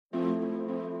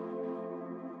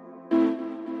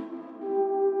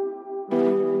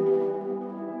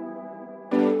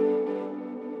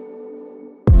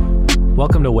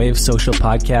Welcome to Wave Social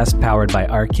Podcast powered by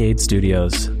Arcade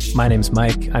Studios. My name's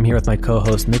Mike. I'm here with my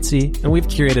co-host Mitzi, and we've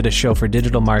curated a show for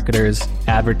digital marketers,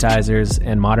 advertisers,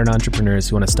 and modern entrepreneurs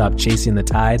who want to stop chasing the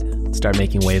tide and start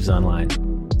making waves online.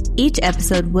 Each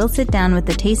episode, we'll sit down with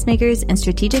the tastemakers and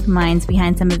strategic minds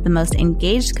behind some of the most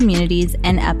engaged communities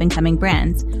and up-and-coming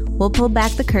brands. We'll pull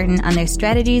back the curtain on their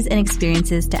strategies and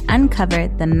experiences to uncover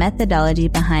the methodology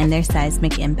behind their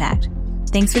seismic impact.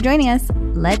 Thanks for joining us.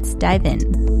 Let's dive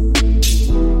in.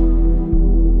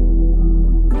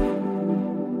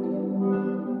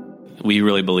 We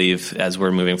really believe as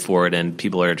we're moving forward and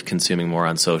people are consuming more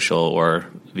on social or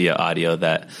via audio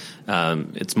that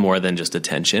it's more than just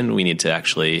attention. We need to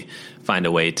actually find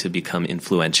a way to become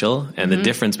influential. And the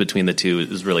difference between the two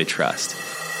is really trust.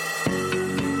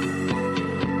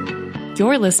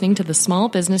 You're listening to the Small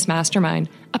Business Mastermind,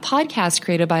 a podcast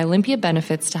created by Olympia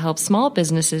Benefits to help small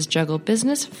businesses juggle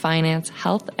business, finance,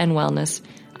 health, and wellness.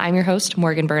 I'm your host,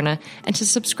 Morgan Berna, and to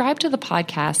subscribe to the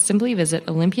podcast, simply visit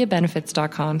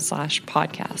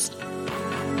olympiabenefits.com/podcast.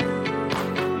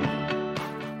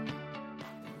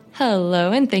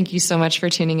 Hello, and thank you so much for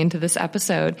tuning into this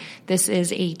episode. This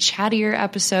is a chattier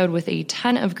episode with a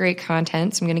ton of great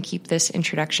content, so I'm going to keep this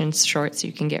introduction short so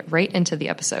you can get right into the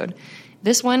episode.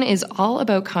 This one is all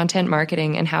about content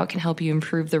marketing and how it can help you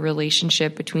improve the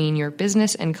relationship between your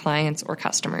business and clients or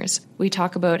customers. We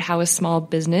talk about how a small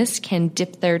business can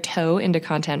dip their toe into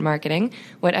content marketing,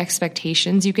 what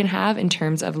expectations you can have in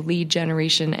terms of lead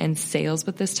generation and sales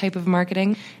with this type of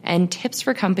marketing, and tips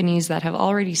for companies that have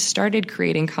already started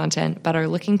creating content but are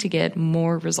looking to get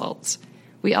more results.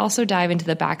 We also dive into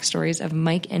the backstories of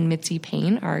Mike and Mitzi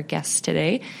Payne, our guests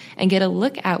today, and get a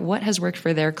look at what has worked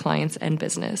for their clients and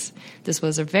business. This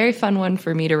was a very fun one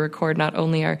for me to record. Not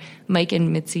only are Mike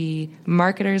and Mitzi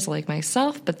marketers like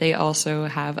myself, but they also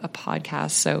have a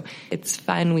podcast. So it's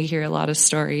fun. We hear a lot of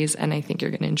stories, and I think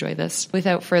you're going to enjoy this.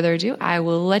 Without further ado, I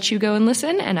will let you go and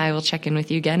listen, and I will check in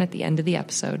with you again at the end of the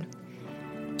episode.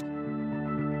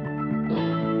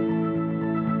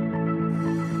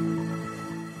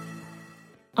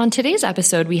 On today's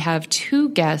episode, we have two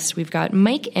guests. We've got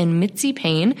Mike and Mitzi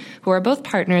Payne, who are both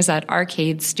partners at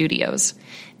Arcade Studios.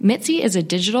 Mitzi is a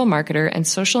digital marketer and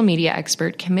social media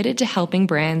expert committed to helping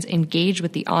brands engage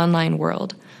with the online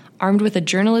world. Armed with a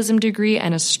journalism degree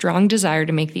and a strong desire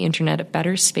to make the internet a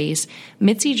better space,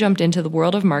 Mitzi jumped into the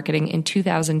world of marketing in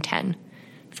 2010.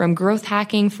 From growth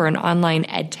hacking for an online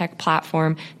edtech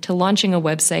platform to launching a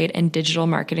website and digital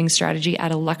marketing strategy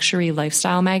at a luxury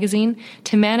lifestyle magazine,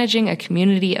 to managing a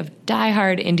community of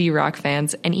diehard indie rock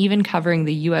fans and even covering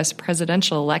the U.S.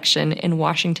 presidential election in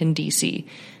Washington, D.C.,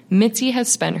 Mitzi has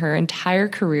spent her entire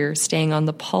career staying on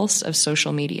the pulse of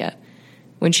social media.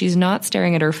 When she's not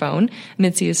staring at her phone,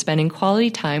 Mitzi is spending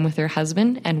quality time with her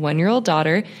husband and one-year-old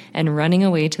daughter and running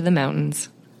away to the mountains.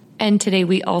 And today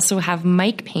we also have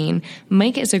Mike Payne.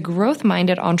 Mike is a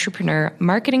growth-minded entrepreneur,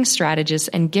 marketing strategist,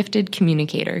 and gifted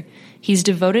communicator. He's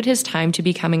devoted his time to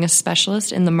becoming a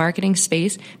specialist in the marketing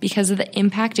space because of the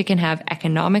impact it can have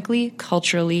economically,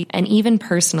 culturally, and even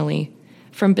personally.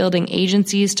 From building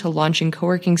agencies to launching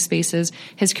co-working spaces,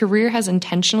 his career has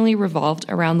intentionally revolved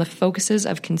around the focuses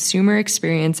of consumer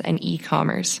experience and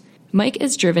e-commerce. Mike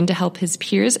is driven to help his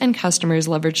peers and customers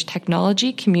leverage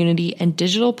technology, community, and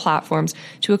digital platforms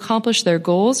to accomplish their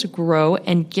goals, grow,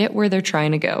 and get where they're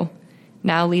trying to go.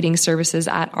 Now leading services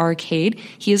at Arcade,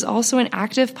 he is also an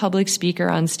active public speaker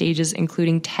on stages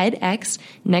including TEDx,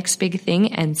 Next Big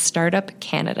Thing, and Startup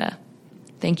Canada.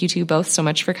 Thank you to you both so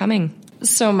much for coming.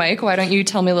 So Mike, why don't you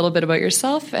tell me a little bit about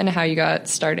yourself and how you got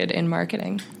started in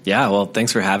marketing? Yeah, well,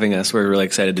 thanks for having us. We're really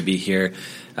excited to be here.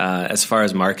 As far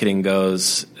as marketing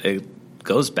goes, it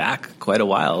goes back quite a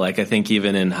while. Like I think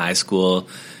even in high school,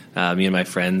 me and my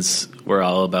friends were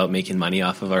all about making money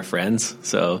off of our friends.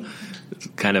 So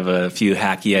kind of a few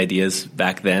hacky ideas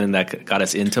back then, and that got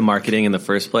us into marketing in the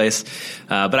first place.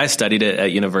 But I studied it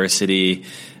at university.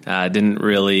 Didn't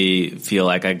really feel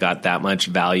like I got that much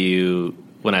value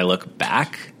when I look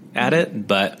back at it,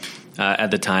 but at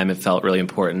the time it felt really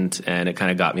important, and it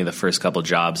kind of got me the first couple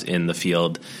jobs in the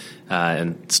field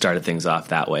and started things off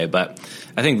that way. But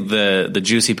I think the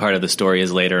juicy part of the story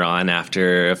is later on,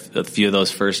 after a few of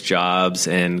those first jobs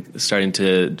and starting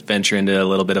to venture into a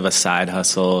little bit of a side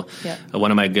hustle. Yeah. One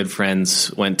of my good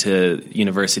friends went to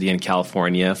university in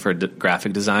California for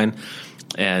graphic design.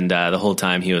 And the whole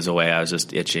time he was away, I was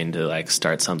just itching to like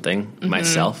start something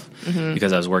myself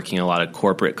because I was working in a lot of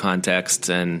corporate contexts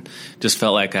and just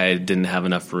felt like I didn't have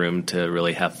enough room to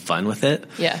really have fun with it.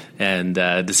 Yeah. And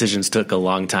decisions took a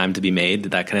long time to be made,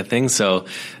 that kind of thing. So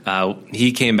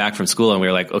he came back from school and we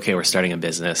were like, okay, we're starting a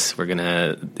business.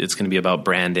 It's going to be about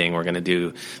branding. We're going to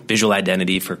do visual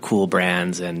identity for cool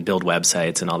brands and build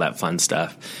websites and all that fun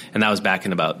stuff. And that was back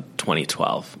in about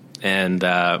 2012. And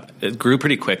it grew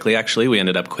pretty quickly, actually. We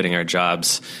ended up quitting our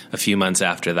jobs a few months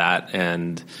after that.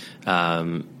 And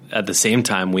at the same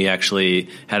time, we actually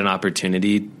had an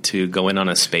opportunity to go in on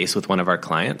a space with one of our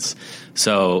clients.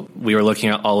 So we were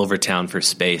looking all over town for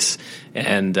space,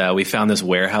 and we found this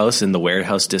warehouse in the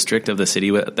warehouse district of the city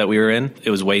that we were in.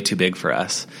 It was way too big for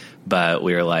us, but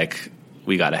we were like,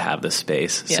 we got to have this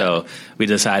space. Yeah. So we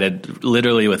decided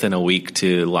literally within a week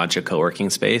to launch a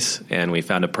co-working space, and we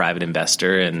found a private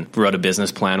investor and wrote a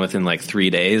business plan within like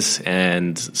 3 days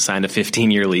and signed a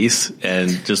 15-year lease and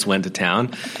just went to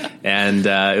town. And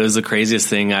it was the craziest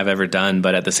thing I've ever done.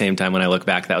 But at the same time, when I look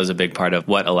back, that was a big part of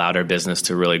what allowed our business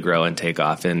to really grow and take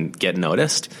off and get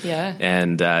noticed. Yeah.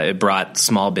 And it brought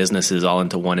small businesses all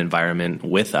into one environment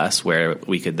with us where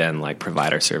we could then like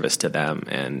provide our service to them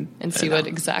and see what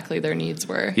exactly their needs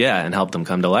were. Yeah, and help them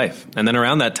come to life. And then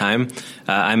around that time,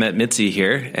 I met Mitzi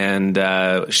here,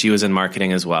 and she was in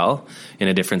marketing as well in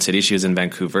a different city. She was in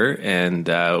Vancouver, and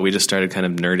we just started kind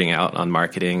of nerding out on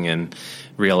marketing and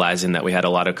realizing that we had a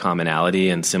lot of commonality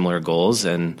and similar goals,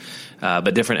 and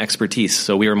but different expertise.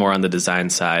 So we were more on the design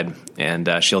side, and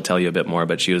she'll tell you a bit more,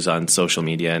 but she was on social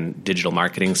media and digital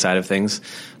marketing side of things.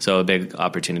 So a big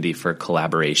opportunity for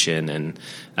collaboration and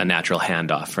a natural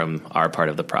handoff from our part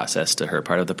of the process to her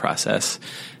part of the process.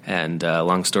 And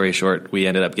long story short, we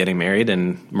ended up getting married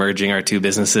and merging our two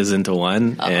businesses into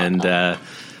one, and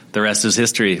the rest is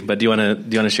history. But do you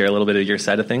want to share a little bit of your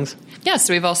side of things? Yeah,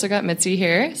 so we've also got Mitzi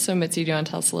here. So Mitzi, do you want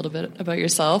to tell us a little bit about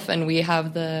yourself? And we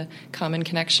have the common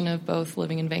connection of both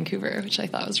living in Vancouver, which I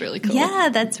thought was really cool. Yeah,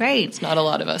 that's right. It's not a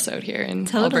lot of us out here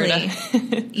in Alberta.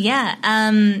 Yeah.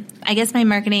 I guess my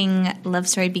marketing love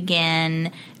story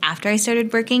began after I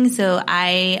started working. So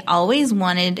I always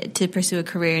wanted to pursue a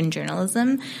career in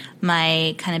journalism.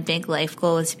 My kind of big life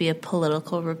goal was to be a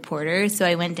political reporter. So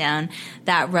I went down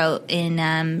that route in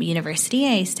university.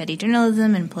 I studied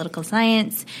journalism and political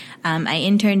science. I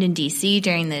interned in D.C.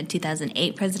 during the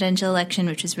 2008 presidential election,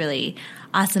 which was really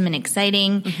awesome and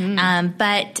exciting. Mm-hmm.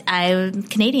 But I'm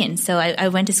Canadian, so I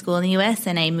went to school in the U.S.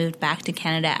 and I moved back to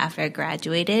Canada after I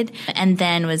graduated, and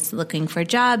then was looking for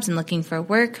jobs and looking for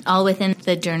work, all within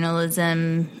the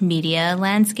journalism media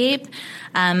landscape.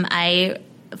 I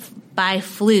by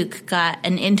fluke got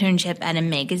an internship at a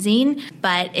magazine,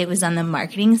 but it was on the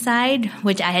marketing side,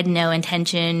 which I had no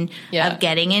intention of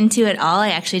getting into at all. I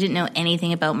actually didn't know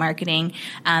anything about marketing.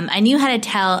 I knew how to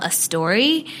tell a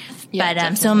story,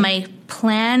 but so my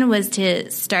plan was to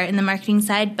start in the marketing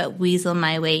side, but weasel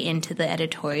my way into the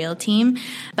editorial team.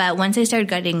 But once I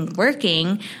started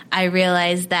working, I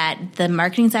realized that the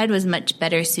marketing side was much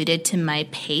better suited to my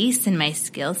pace and my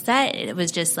skill set. It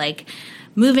was just like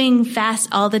moving fast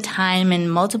all the time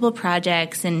and multiple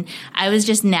projects, and I was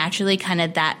just naturally kind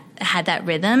of had that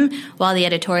rhythm, while the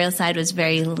editorial side was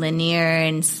very linear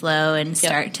and slow and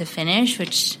start to finish,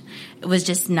 which was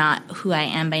just not who I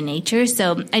am by nature.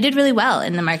 So I did really well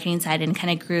in the marketing side and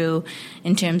kind of grew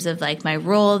in terms of like my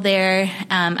role there.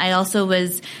 I also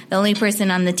was the only person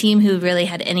on the team who really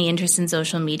had any interest in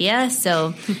social media.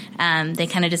 So they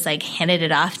kind of just like handed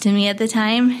it off to me at the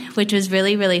time, which was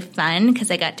really, really fun because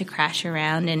I got to crash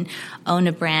around and own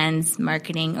a brand's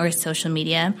marketing or social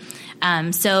media.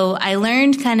 So I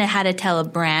learned kind of how to tell a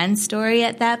brand story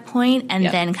at that point, and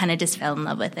then kind of just fell in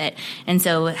love with it. And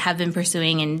so have been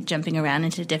pursuing and jumping around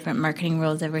into different marketing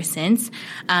roles ever since.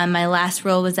 My last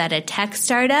role was at a tech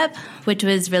startup, which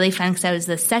was really fun because I was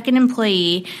the second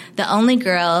employee, the only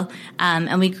girl,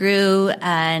 and we grew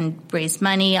and raised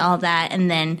money, all that.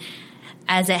 And then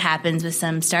as it happens with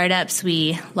some startups,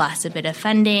 we lost a bit of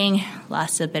funding,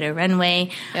 lost a bit of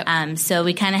runway. So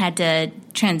we kind of had to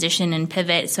transition and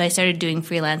pivot. So I started doing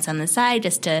freelance on the side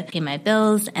just to pay my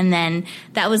bills. And then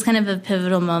that was kind of a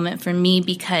pivotal moment for me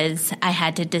because I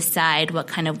had to decide what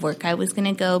kind of work I was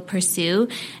going to go pursue.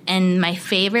 And my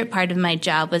favorite part of my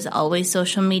job was always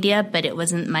social media, but it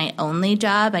wasn't my only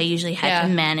job. I usually had to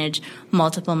manage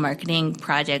multiple marketing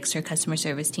projects or customer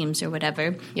service teams or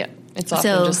whatever. Yeah. It's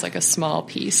often just like a small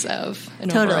piece of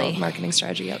an overall marketing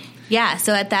strategy. Yeah.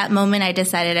 So at that moment, I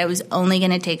decided I was only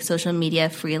going to take social media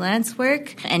freelance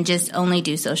work and just only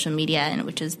do social media, and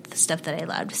which is the stuff that I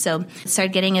loved. So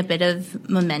started getting a bit of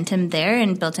momentum there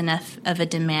and built enough of a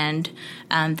demand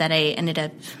that I ended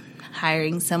up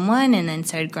hiring someone and then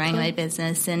started growing my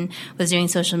business and was doing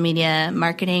social media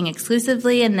marketing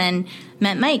exclusively, and then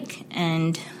met Mike,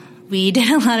 and we did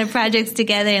a lot of projects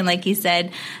together, and like you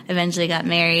said, eventually got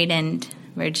married and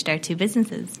merged our two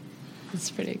businesses. It's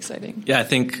pretty exciting. Yeah, I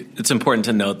think it's important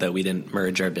to note that we didn't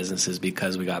merge our businesses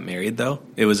because we got married, though.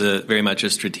 It was very much a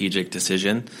strategic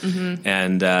decision,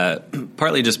 and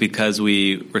partly just because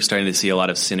we were starting to see a lot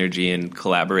of synergy in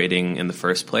collaborating in the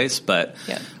first place, but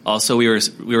also we were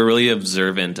really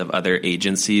observant of other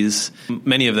agencies.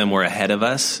 Many of them were ahead of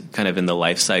us, kind of in the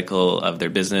life cycle of their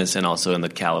business and also in the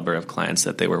caliber of clients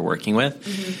that they were working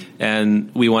with,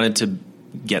 and we wanted to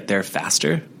get there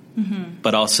faster.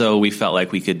 But also we felt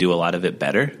like we could do a lot of it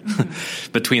better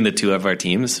between the two of our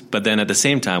teams. But then at the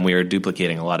same time, we were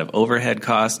duplicating a lot of overhead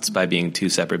costs by being two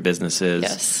separate businesses.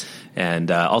 Yes. And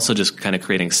also just kind of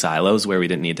creating silos where we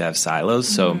didn't need to have silos.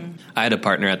 So I had a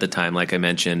partner at the time, like I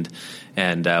mentioned,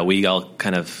 and we all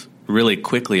kind of really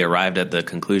quickly arrived at the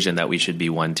conclusion that we should be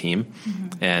one team.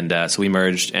 And so we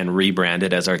merged and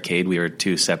rebranded as Arcade. We were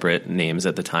two separate names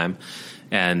at the time.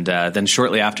 And then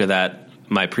shortly after that,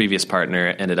 my previous partner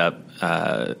ended up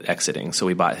exiting, so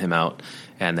we bought him out,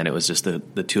 and then it was just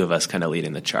the two of us kind of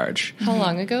leading the charge. How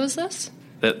long ago was this?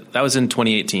 That was in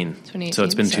 2018. So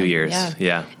it's been 2 years.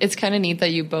 Yeah. It's kind of neat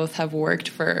that you both have worked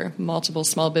for multiple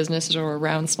small businesses or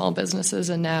around small businesses,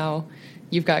 and now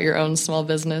you've got your own small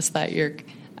business that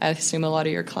I assume a lot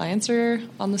of your clients are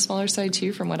on the smaller side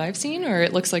too, from what I've seen, or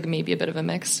it looks like maybe a bit of a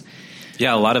mix.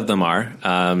 Yeah, a lot of them are,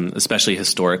 especially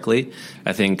historically.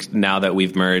 I think now that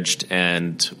we've merged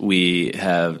and we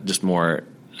have just more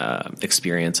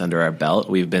experience under our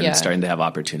belt, we've been starting to have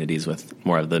opportunities with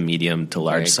more of the medium to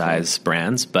large size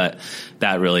brands. But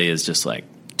that really is just like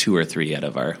 2 or 3 out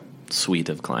of our suite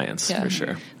of clients for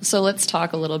sure. So let's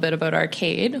talk a little bit about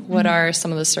Arcade. What are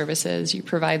some of the services you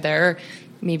provide there?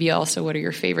 Maybe also what are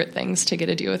your favorite things to get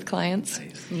to do with clients?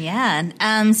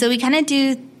 Yeah. So we kind of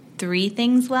do 3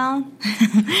 things well.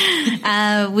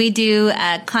 We do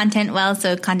content well,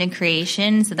 so content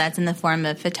creation. So that's in the form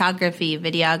of photography,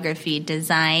 videography,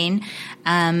 design.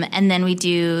 And then we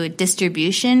do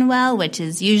distribution well, which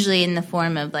is usually in the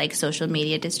form of like social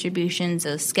media distribution.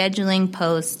 So scheduling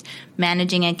posts,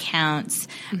 managing accounts.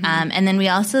 And then we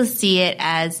also see it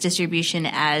as distribution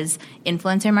as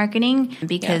influencer marketing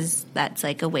because that's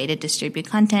like a way to distribute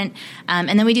content.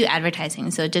 And then we do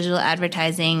advertising. So digital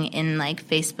advertising in like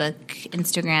Facebook,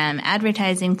 Instagram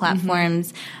advertising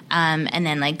platforms, and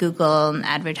then like Google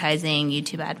advertising,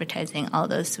 YouTube advertising, all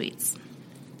those suites.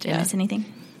 Did I miss anything?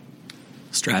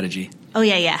 Strategy. Oh,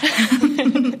 yeah.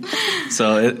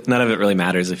 So none of it really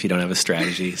matters if you don't have a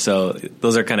strategy. So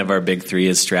those are kind of our big 3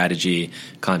 is strategy,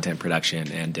 content production,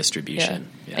 and distribution.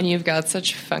 Yeah. And you've got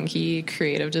such funky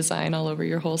creative design all over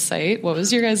your whole site. What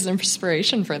was your guys'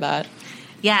 inspiration for that?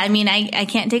 Yeah, I mean, I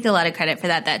can't take a lot of credit for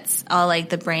that. That's all like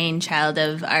the brainchild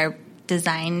of our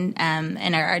design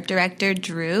and our art director,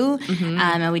 Drew.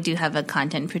 And we do have a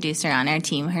content producer on our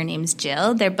team. Her name's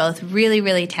Jill. They're both really,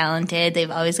 really talented. They've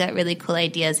always got really cool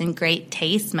ideas and great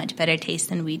taste, much better taste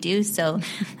than we do. So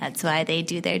that's why they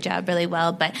do their job really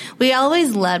well. But we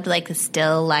always loved like a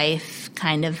still life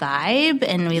kind of vibe.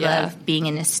 And we love being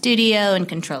in a studio and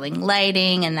controlling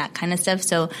lighting and that kind of stuff.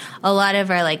 So a lot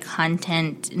of our like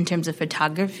content in terms of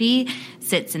photography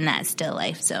sits in that still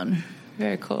life zone.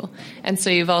 Very cool. And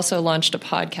so you've also launched a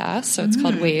podcast, so it's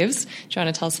called Waves. Do you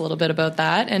want to tell us a little bit about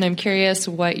that? And I'm curious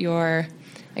what your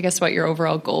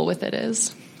overall goal with it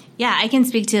is. Yeah, I can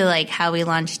speak to like how we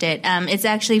launched it. It's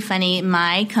actually funny.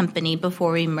 My company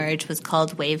before we merged was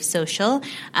called Wave Social,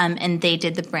 and they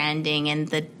did the branding and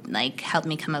the like helped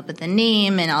me come up with the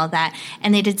name and all that.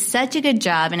 And they did such a good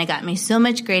job, and it got me so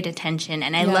much great attention.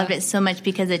 And I love it so much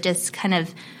because it just kind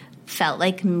of felt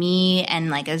like me and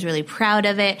like I was really proud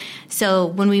of it. So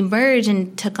when we merged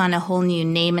and took on a whole new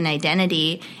name and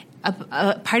identity, a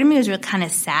part of me was really kind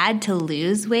of sad to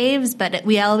lose Waves, but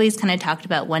we always kind of talked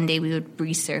about one day we would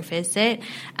resurface it.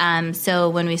 So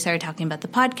when we started talking about the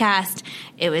podcast,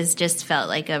 it was just felt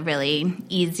like a really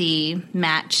easy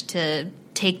match to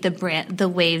take the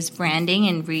Waves branding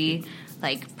and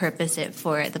purpose it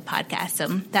for the podcast. So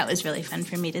that was really fun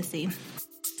for me to see.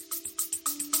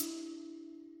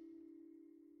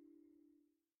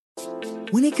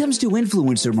 When it comes to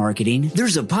influencer marketing,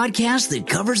 there's a podcast that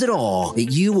covers it all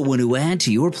that you will want to add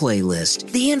to your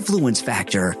playlist. The Influence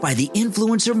Factor by the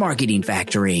Influencer Marketing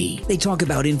Factory. They talk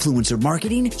about influencer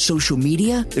marketing, social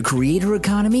media, the creator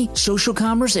economy, social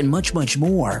commerce, and much, much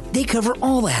more. They cover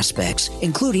all aspects,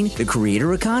 including the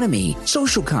creator economy,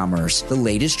 social commerce, the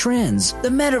latest trends, the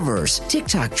metaverse,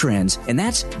 TikTok trends, and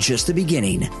that's just the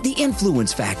beginning. The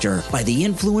Influence Factor by the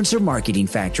Influencer Marketing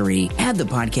Factory. Add the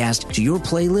podcast to your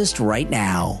playlist right now.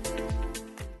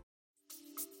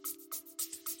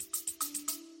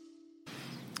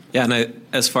 Yeah, and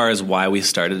as far as why we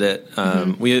started it,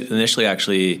 we initially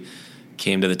actually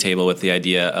came to the table with the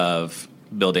idea of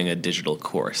building a digital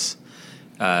course.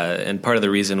 And part of the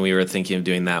reason we were thinking of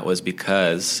doing that was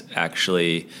because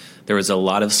actually there was a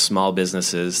lot of small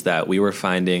businesses that we were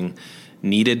finding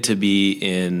needed to be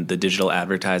in the digital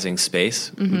advertising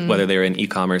space, whether they were in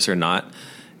e-commerce or not,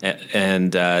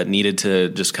 and needed to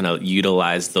just kind of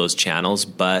utilize those channels,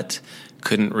 but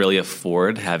couldn't really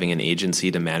afford having an agency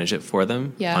to manage it for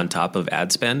them on top of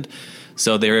ad spend.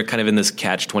 So they were kind of in this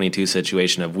catch-22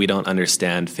 situation of, we don't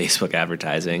understand Facebook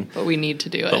advertising, but we need to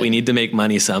do it. But we need to make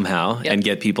money somehow and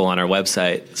get people on our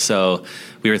website. So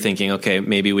we were thinking, okay,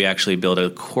 maybe we actually build a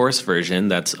course version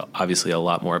that's obviously a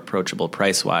lot more approachable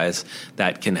price-wise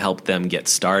that can help them get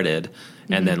started.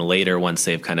 And then later, once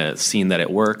they've kind of seen that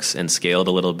it works and scaled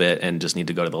a little bit and just need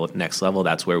to go to the next level,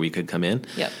 that's where we could come in.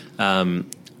 And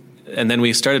then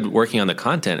we started working on the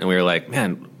content, and we were like,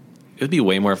 man, it would be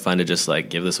way more fun to just like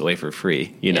give this away for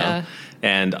free, you know?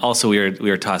 And also we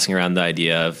were tossing around the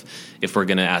idea of, if we're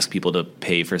going to ask people to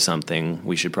pay for something,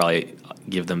 we should probably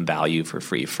give them value for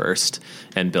free first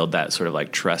and build that sort of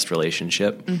like trust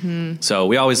relationship. So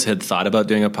we always had thought about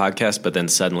doing a podcast, but then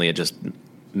suddenly it just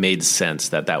made sense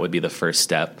that that would be the first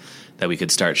step, that we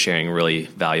could start sharing really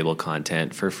valuable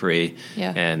content for free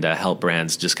and help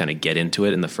brands just kind of get into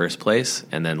it in the first place.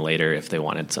 And then later, if they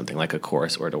wanted something like a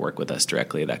course or to work with us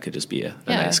directly, that could just be a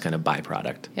nice kind of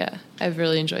byproduct. Yeah, I've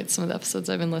really enjoyed some of the episodes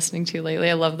I've been listening to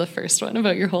lately. I love the first one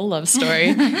about your whole love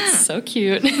story. So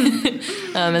cute.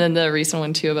 And then the recent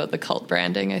one, too, about the cult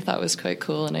branding, I thought was quite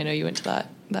cool. And I know you went to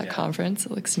that conference.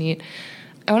 It looks neat.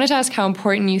 I wanted to ask how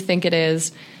important you think it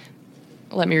is.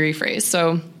 Let me rephrase.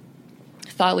 So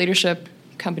thought leadership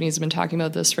companies have been talking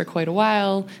about this for quite a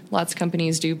while. Lots of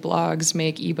companies do blogs,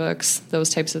 make ebooks, those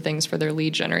types of things for their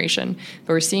lead generation.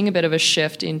 But we're seeing a bit of a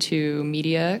shift into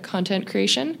media content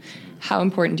creation. How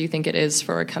important do you think it is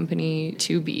for a company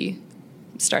to be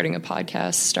starting a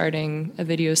podcast, starting a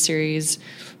video series,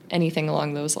 anything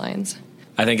along those lines?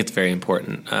 I think it's very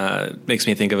important. It makes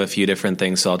me think of a few different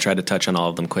things, so I'll try to touch on all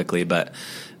of them quickly. But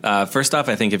first off,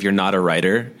 I think if you're not a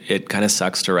writer, it kind of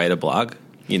sucks to write a blog.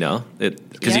 You know,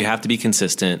 because you have to be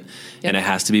consistent and it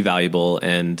has to be valuable.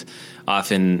 And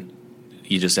often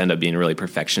you just end up being really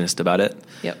perfectionist about it.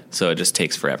 So it just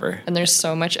takes forever. And there's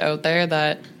so much out there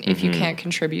that if you can't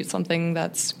contribute something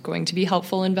that's going to be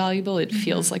helpful and valuable, it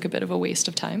feels like a bit of a waste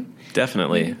of time.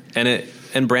 Definitely.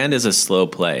 And brand is a slow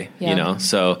play, you know,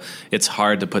 so it's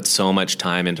hard to put so much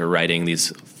time into writing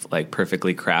these like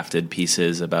perfectly crafted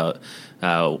pieces about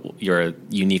your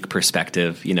unique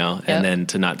perspective, you know, and then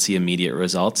to not see immediate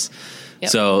results.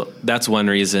 So that's one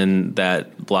reason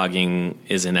that blogging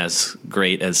isn't as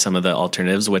great as some of the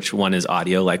alternatives, which one is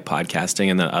audio like podcasting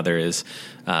and the other is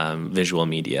visual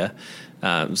media.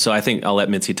 So I think I'll let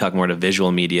Mitzi talk more to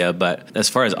visual media, but as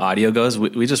far as audio goes,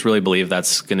 we just really believe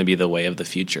that's going to be the way of the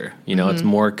future. You know, it's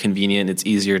more convenient. It's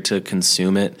easier to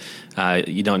consume it.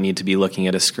 You don't need to be looking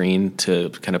at a screen to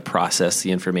kind of process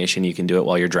the information. You can do it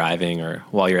while you're driving or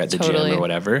while you're at the gym or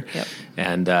whatever.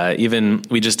 And even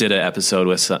we just did an episode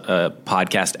with a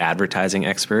podcast advertising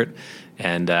expert,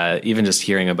 and even just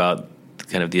hearing about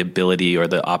kind of the ability or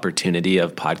the opportunity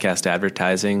of podcast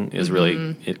advertising is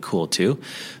really cool too.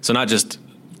 So not just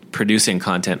producing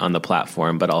content on the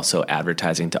platform, but also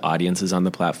advertising to audiences on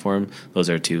the platform. Those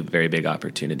are two very big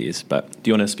opportunities. But do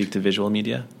you want to speak to visual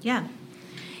media? Yeah,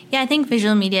 I think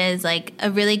visual media is like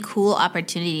a really cool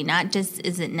opportunity. Not just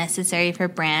is it necessary for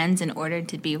brands in order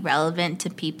to be relevant to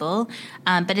people,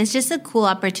 but it's just a cool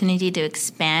opportunity to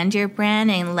expand your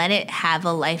brand and let it have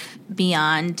a life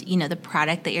beyond, you know, the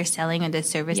product that you're selling or the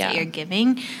service that you're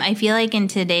giving. I feel like in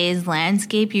today's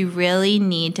landscape, you really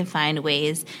need to find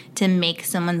ways to make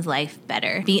someone's life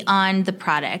better beyond the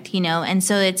product, you know? And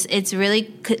so it's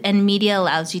really, and media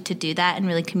allows you to do that and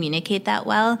really communicate that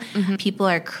well. People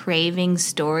are craving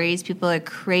stories. People are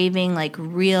craving like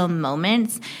real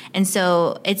moments. And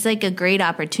so it's like a great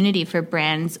opportunity for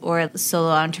brands or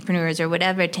solo entrepreneurs or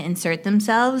whatever to insert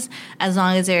themselves as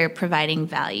long as they're providing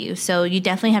value. So you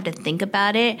definitely have to think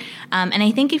about it. And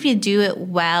I think if you do it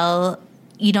well,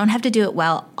 you don't have to do it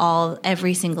well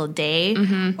every single day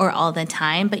or all the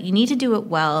time, but you need to do it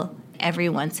well every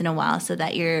once in a while so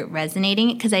that you're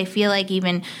resonating. Because I feel like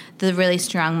even the really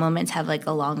strong moments have like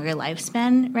a longer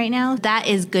lifespan right now. That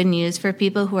is good news for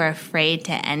people who are afraid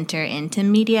to enter into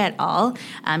media at all.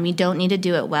 You don't need to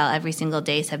do it well every single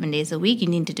day, 7 days a week. You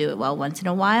need to do it well once in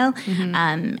a while.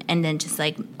 And then just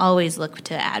like always look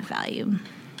to add value.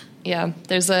 Yeah,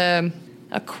 there's a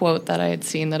quote that I had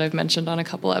seen that I've mentioned on a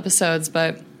couple episodes,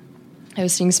 but I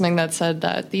was seeing something that said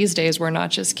that these days we're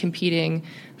not just competing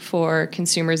for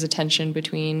consumers' attention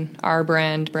between our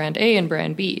brand A, and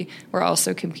brand B. We're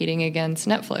also competing against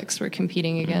Netflix. We're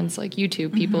competing against like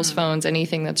YouTube, people's phones,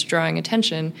 anything that's drawing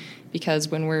attention, because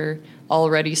when we're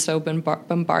already so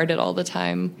bombarded all the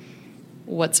time,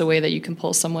 what's a way that you can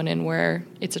pull someone in where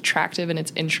it's attractive and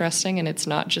it's interesting and it's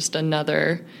not just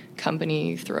another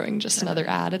company throwing just another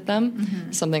ad at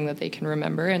them, something that they can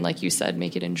remember, and like you said,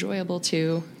 make it enjoyable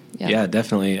too. Yeah,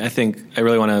 definitely. I think I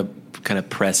really want to kind of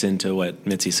press into what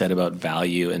Mitzi said about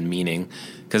value and meaning,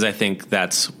 because I think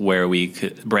that's where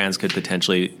brands could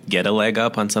potentially get a leg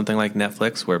up on something like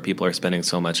Netflix, where people are spending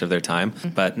so much of their time.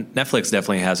 But Netflix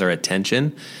definitely has our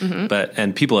attention.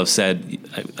 And people have said,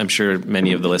 I'm sure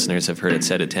many of the listeners have heard it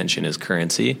said, attention is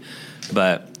currency.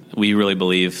 But we really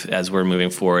believe, as we're moving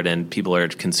forward and people are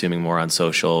consuming more on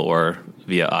social or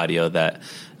via audio, that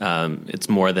it's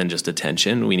more than just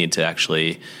attention. We need to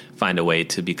actually find a way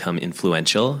to become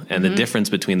influential. And the difference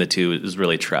between the two is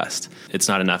really trust. It's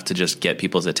not enough to just get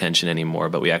people's attention anymore,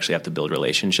 but we actually have to build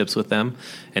relationships with them.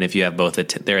 And if you have both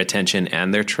their attention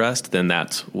and their trust, then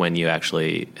that's when you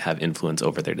actually have influence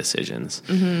over their decisions.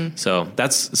 So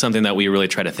that's something that we really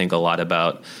try to think a lot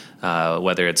about,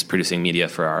 whether it's producing media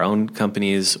for our own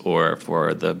companies or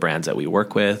for the brands that we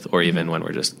work with, or even when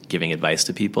we're just giving advice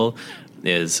to people,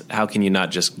 is how can you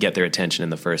not just get their attention in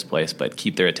the first place, but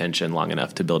keep their attention long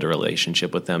enough to build a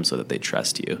relationship with them so that they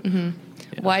trust you.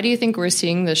 Why do you think we're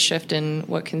seeing this shift in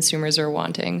what consumers are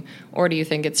wanting? Or do you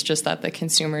think it's just that the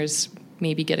consumers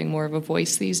may be getting more of a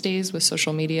voice these days with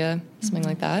social media, something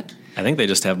like that? I think they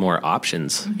just have more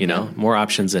options, more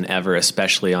options than ever,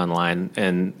 especially online.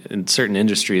 And in certain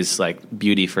industries like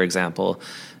beauty, for example,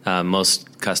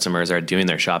 most customers are doing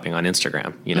their shopping on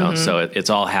Instagram, so it's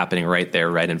all happening right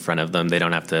there, right in front of them. They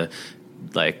don't have to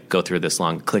like go through this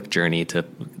long click journey to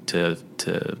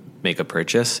make a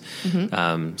purchase.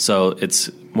 So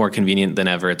it's more convenient than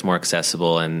ever. It's more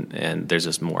accessible, and there's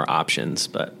just more options.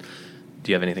 But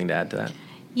do you have anything to add to that?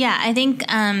 Yeah, I think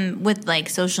with like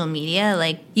social media,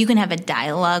 like you can have a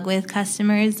dialogue with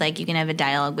customers, like you can have a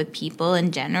dialogue with people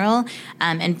in general,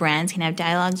 and brands can have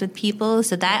dialogues with people.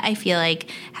 So that I feel like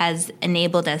has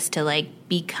enabled us to like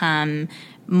become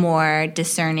more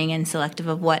discerning and selective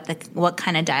of what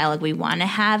kind of dialogue we want to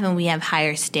have, and we have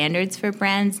higher standards for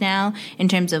brands now in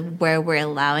terms of where we're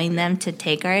allowing them to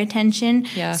take our attention.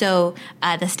 So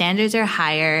the standards are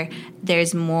higher.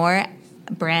 There's more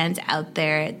brands out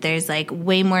there. There's like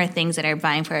way more things that are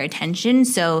vying for our attention.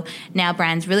 So now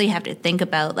brands really have to think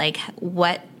about like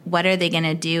what are they going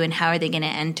to do and how are they going to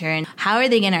enter and how are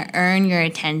they going to earn your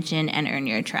attention and earn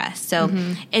your trust. So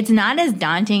it's not as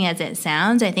daunting as it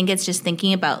sounds. I think it's just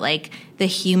thinking about like the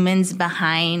humans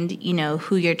behind,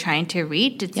 who you're trying to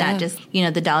reach. It's not just,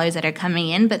 the dollars that are coming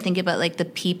in, but think about like the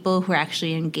people who are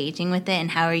actually engaging with it and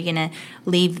how are you going to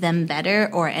leave them better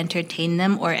or entertain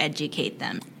them or educate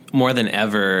them. More than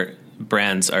ever,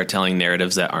 brands are telling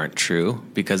narratives that aren't true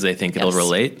because they think it'll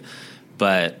relate.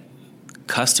 But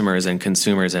customers and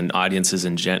consumers and audiences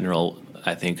in general,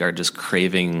 I think, are just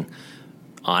craving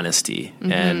honesty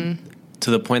and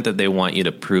to the point that they want you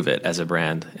to prove it as a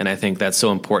brand. And I think that's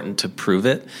so important to prove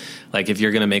it. Like if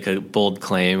you're going to make a bold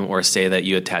claim or say that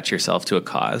you attach yourself to a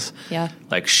cause,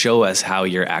 like show us how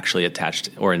you're actually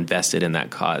attached or invested in that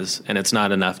cause. And it's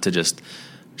not enough to just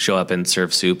show up and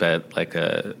serve soup at like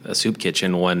a soup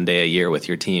kitchen one day a year with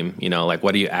your team. Like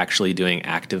what are you actually doing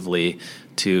actively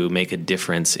to make a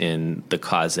difference in the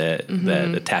cause that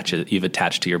you've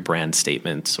attached to your brand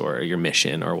statements or your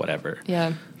mission or whatever.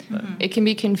 It can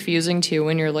be confusing too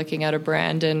when you're looking at a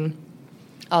brand and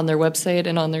on their website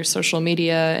and on their social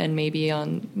media and maybe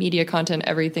on media content,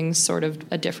 everything's sort of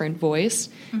a different voice,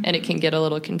 and it can get a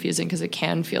little confusing because it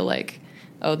can feel like,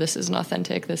 oh, this isn't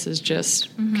authentic. This is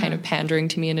just kind of pandering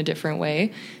to me in a different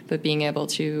way. But being able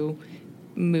to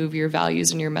move your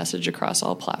values and your message across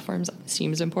all platforms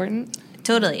seems important.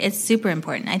 Totally. It's super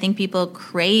important. I think people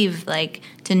crave like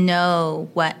to know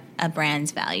what a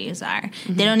brand's values are.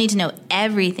 They don't need to know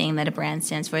everything that a brand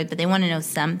stands for, but they want to know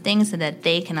something so that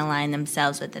they can align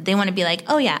themselves with it. They want to be like,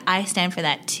 oh yeah, I stand for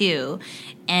that too.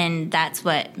 And that's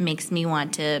what makes me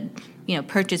want to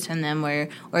purchase from them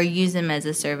or use them as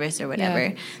a service or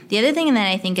whatever. The other thing that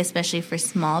I think, especially for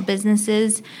small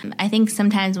businesses, I think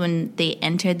sometimes when they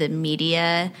enter the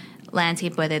media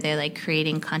landscape, whether they're like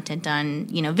creating content on,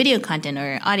 video content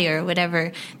or audio or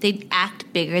whatever, they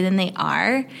act bigger than they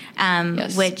are,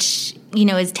 which,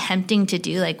 is tempting to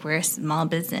do. Like we're a small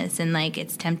business and like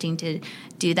it's tempting to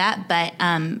do that.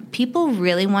 But people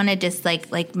really want to just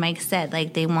like Mike said,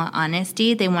 like they want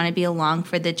honesty. They want to be along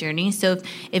for the journey. So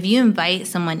if you invite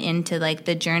someone into like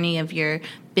the journey of your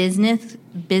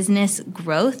business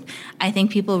growth, I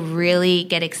think people really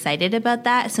get excited about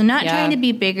that. So not trying to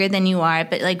be bigger than you are,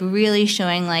 but like really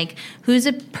showing like who's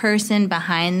a person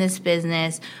behind this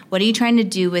business, what are you trying to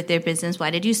do with their business, why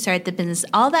did you start the business?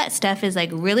 All that stuff is like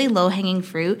really low-hanging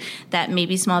fruit that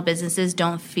maybe small businesses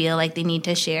don't feel like they need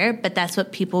to share, but that's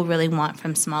what people really want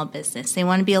from small business. They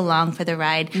want to be along for the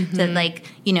ride, so that like,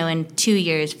 you know, in 2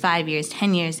 years, 5 years,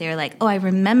 10 years, they're like, oh, I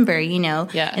remember, you know,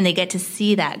 and they get to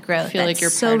see that growth. I feel like you're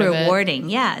so part of it. rewarding.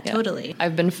 Yeah, totally.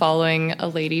 I've been following a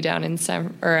lady down in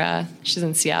she's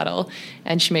in Seattle,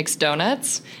 and she makes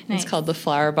donuts. Nice. It's called the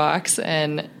Flower Box.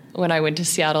 And when I went to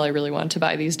Seattle, I really wanted to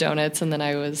buy these donuts, and then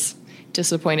I was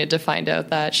disappointed to find out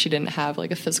that she didn't have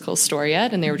like a physical store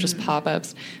yet, and they were just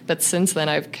pop-ups. But since then,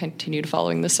 I've continued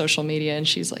following the social media, and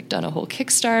she's like done a whole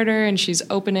Kickstarter, and she's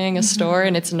opening a store,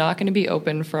 and it's not going to be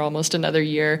open for almost another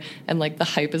year. And like the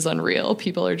hype is unreal.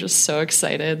 People are just so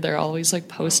excited. They're always like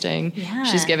posting. Yeah.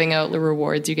 She's giving out the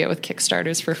rewards you get with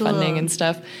Kickstarters for funding and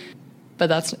stuff.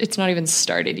 But it's not even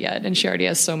started yet, and she already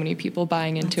has so many people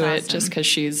buying into it just because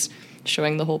she's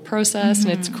showing the whole process,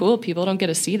 and it's cool. People don't get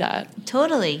to see that.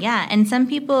 Totally, yeah. And some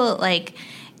people, like,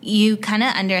 you kind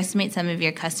of underestimate some of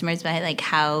your customers by, like,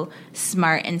 how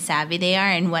smart and savvy they are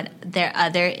and what their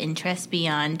other interests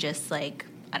beyond just, like,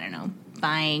 I don't know,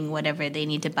 buying whatever they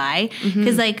need to buy.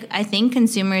 Because, like, I think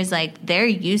consumers, like, they're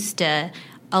used to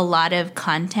a lot of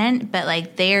content, but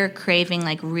like they're craving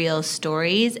like real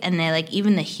stories, and they're like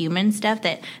even the human stuff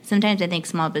that sometimes I think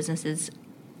small businesses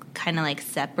kind of like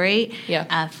separate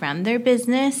from their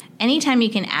business. Anytime you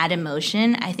can add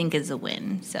emotion, I think is a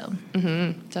win. So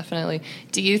definitely.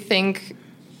 Do you think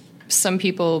some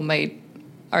people might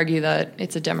argue that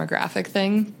it's a demographic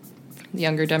thing?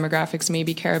 Younger demographics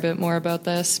maybe care a bit more about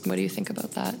this. What do you think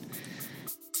about that?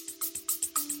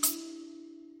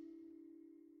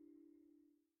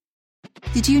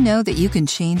 Did you know that you can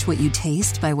change what you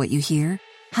taste by what you hear?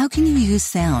 How can you use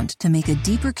sound to make a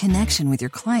deeper connection with your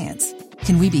clients?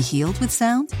 Can we be healed with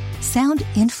sound? Sound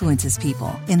influences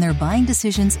people in their buying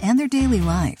decisions and their daily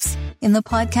lives. In the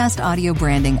podcast Audio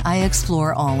Branding, I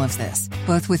explore all of this,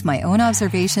 both with my own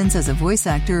observations as a voice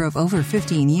actor of over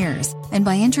 15 years and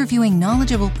by interviewing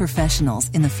knowledgeable professionals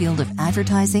in the field of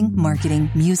advertising,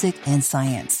 marketing, music, and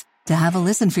science. To have a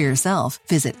listen for yourself,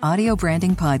 visit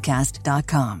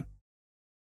audiobrandingpodcast.com.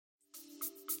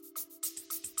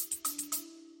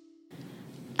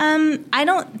 I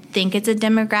don't think it's a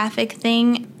demographic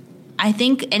thing. I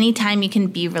think anytime you can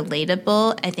be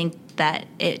relatable, I think that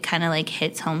it kind of like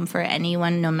hits home for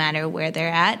anyone, no matter where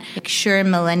they're at. Like, sure,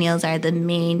 millennials are the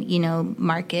main, you know,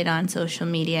 market on social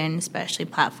media and especially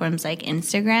platforms like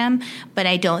Instagram, but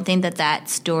I don't think that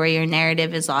story or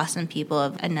narrative is lost on people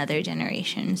of another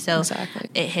generation. So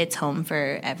it hits home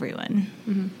for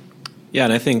everyone. Yeah,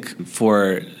 and I think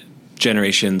for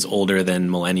generations older than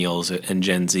millennials and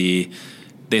Gen Z,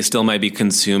 they still might be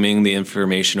consuming the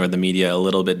information or the media a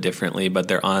little bit differently, but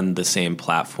they're on the same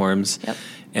platforms. Yep.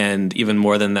 And even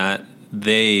more than that,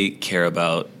 they care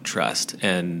about trust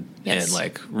and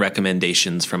like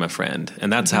recommendations from a friend.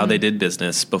 And that's how they did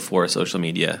business before social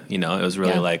media. You know, it was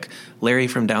really like, Larry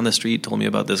from down the street told me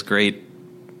about this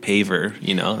great paver,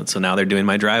 you know, and so now they're doing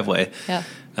my driveway. Yeah.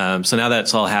 So now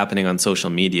that's all happening on social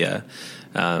media.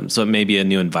 So it may be a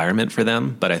new environment for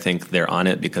them, but I think they're on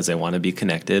it because they want to be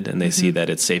connected, and they see that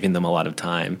it's saving them a lot of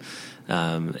time.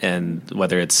 And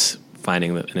whether it's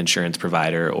finding an insurance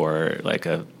provider or like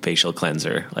a facial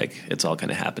cleanser, like it's all kind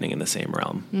of happening in the same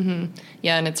realm.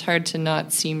 Yeah, and it's hard to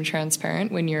not seem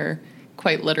transparent when you're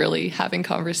quite literally having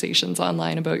conversations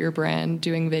online about your brand,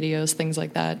 doing videos, things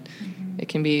like that. It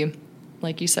can be,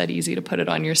 like you said, easy to put it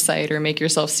on your site or make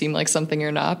yourself seem like something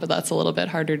you're not, but that's a little bit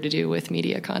harder to do with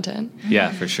media content.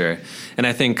 Yeah, for sure. And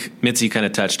I think Mitzi kind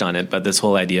of touched on it, but this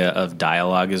whole idea of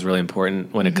dialogue is really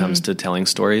important when it comes to telling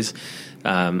stories.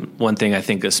 One thing I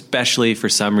think, especially for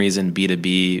some reason,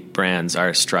 B2B brands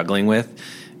are struggling with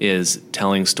is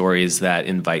telling stories that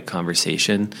invite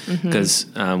conversation. Because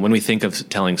when we think of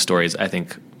telling stories, I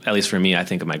think, at least for me, I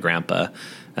think of my grandpa.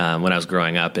 When I was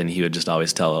growing up, and he would just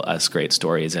always tell us great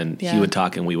stories, and he would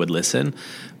talk and we would listen.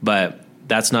 But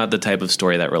that's not the type of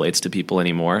story that relates to people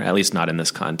anymore, at least not in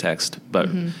this context. But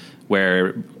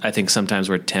where I think sometimes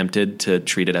we're tempted to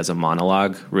treat it as a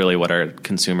monologue, really what our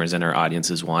consumers and our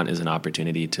audiences want is an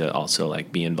opportunity to also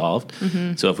like be involved.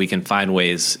 So if we can find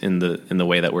ways in the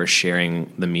way that we're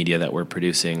sharing the media that we're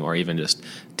producing, or even just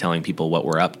telling people what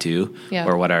we're up to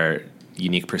or what our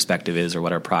unique perspective is or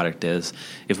what our product is,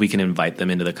 if we can invite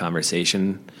them into the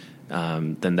conversation,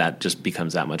 then that just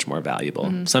becomes that much more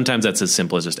valuable. Sometimes that's as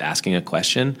simple as just asking a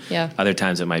question. Other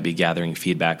times it might be gathering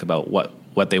feedback about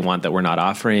what they want that we're not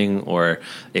offering, or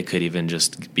it could even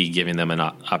just be giving them an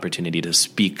opportunity to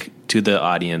speak to the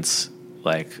audience,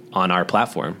 like on our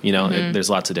platform. There's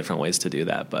lots of different ways to do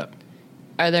that. But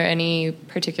are there any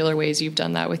particular ways you've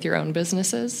done that with your own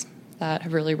businesses that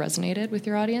have really resonated with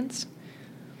your audience?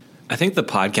 I think the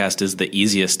podcast is the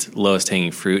easiest, lowest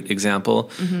hanging fruit example.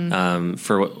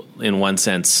 In one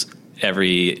sense,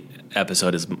 every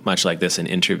episode is much like this, an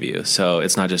interview. So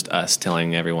it's not just us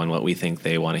telling everyone what we think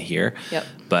they want to hear,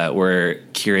 but we're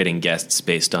curating guests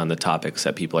based on the topics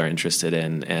that people are interested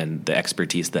in and the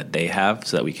expertise that they have,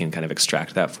 so that we can kind of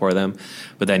extract that for them.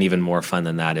 But then even more fun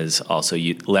than that is also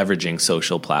leveraging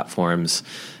social platforms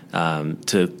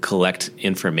to collect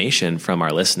information from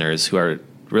our listeners who are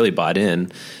really bought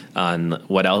in on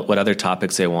what other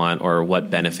topics they want or what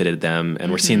benefited them.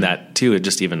 And we're seeing that too,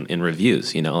 just even in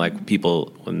reviews, like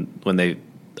people, when they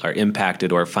are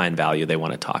impacted or find value, they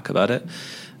want to talk about it.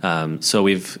 So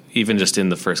we've, even just in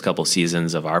the first couple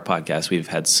seasons of our podcast, we've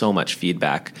had so much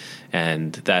feedback,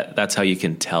 and that's how you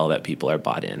can tell that people are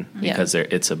bought in, because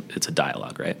it's a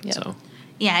dialogue, right? Yeah. So.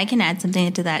 Yeah, I can add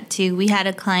something to that too. We had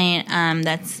a client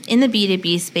that's in the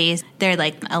B2B space. They're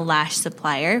like a lash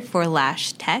supplier for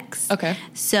lash techs. Okay.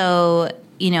 So,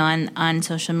 on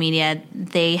social media,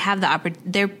 they have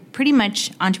they're pretty much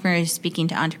entrepreneurs speaking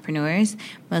to entrepreneurs.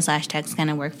 Most lash techs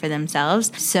kind of work for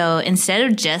themselves. So instead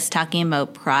of just talking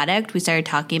about product, we started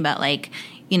talking about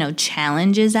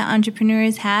challenges that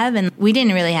entrepreneurs have. And we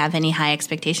didn't really have any high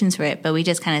expectations for it, but we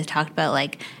just kind of talked about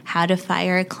like how to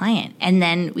fire a client. And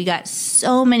then we got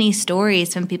so many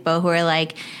stories from people who are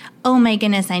like, oh my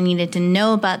goodness, I needed to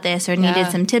know about this, or needed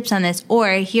some tips on this,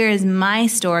 or here is my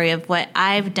story of what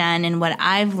I've done and what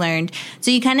I've learned.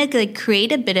 So you kind of like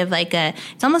create a bit of like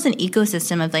it's almost an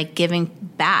ecosystem of like giving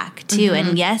back too.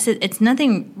 And yes, it's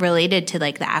nothing related to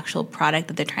like the actual product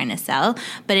that they're trying to sell,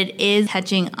 but it is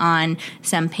touching on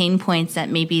some pain points that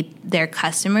maybe their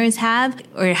customers have,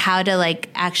 or how to like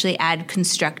actually add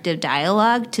constructive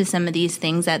dialogue to some of these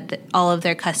things that all of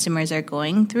their customers are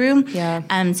going through.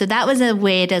 Yeah. So that was a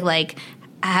way to like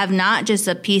have not just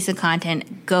a piece of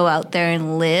content go out there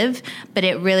and live, but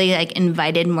it really like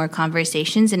invited more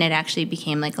conversations, and it actually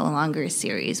became like a longer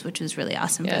series, which was really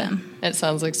awesome for them. It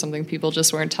sounds like something people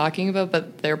just weren't talking about,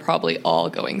 but they're probably all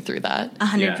going through that.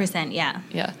 100%, yeah.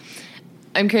 Yeah.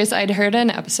 I'm curious, I'd heard an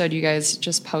episode you guys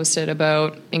just posted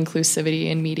about inclusivity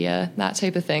in media, that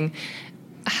type of thing.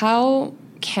 How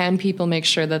can people make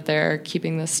sure that they're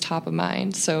keeping this top of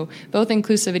mind? So both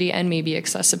inclusivity and maybe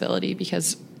accessibility,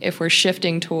 because if we're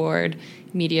shifting toward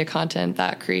media content,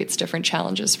 that creates different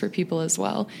challenges for people as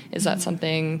well. Is that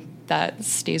something that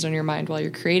stays on your mind while you're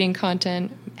creating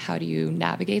content? How do you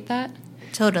navigate that?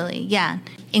 Totally, yeah.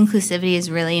 Inclusivity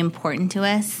is really important to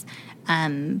us.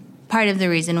 Part of the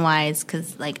reason why is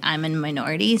because like I'm a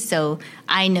minority, so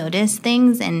I notice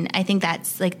things, and I think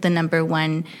that's like the number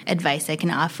one advice I can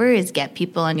offer is get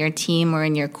people on your team or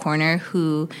in your corner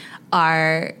who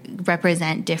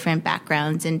represent different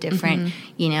backgrounds and different,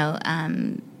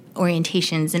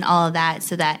 orientations and all of that,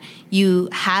 so that you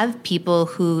have people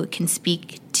who can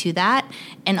speak to that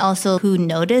and also who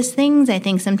notice things. I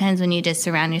think sometimes when you just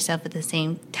surround yourself with the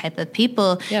same type of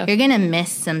people, you're going to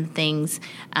miss some things.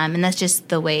 And that's just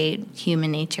the way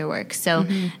human nature works. So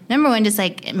number one, just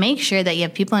like make sure that you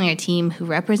have people on your team who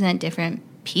represent different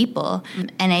people.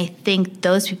 And I think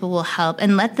those people will help,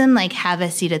 and let them like have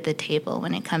a seat at the table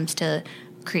when it comes to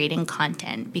creating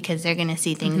content, because they're going to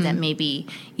see things that maybe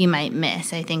you might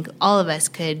miss. I think all of us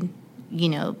could,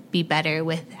 be better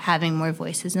with having more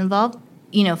voices involved.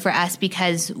 For us,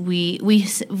 because we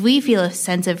feel a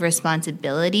sense of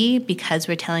responsibility because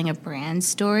we're telling a brand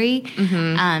story.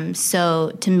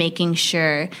 So to making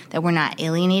sure that we're not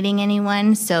alienating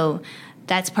anyone. So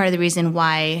that's part of the reason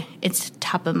why it's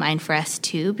top of mind for us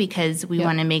too, because we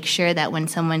want to make sure that when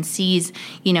someone sees,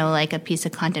 like a piece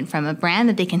of content from a brand,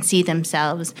 that they can see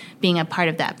themselves being a part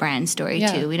of that brand story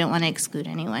too. We don't want to exclude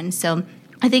anyone. So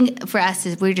I think for us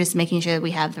is we're just making sure that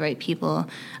we have the right people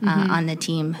on the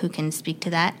team who can speak to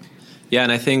that. Yeah,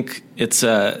 and I think it's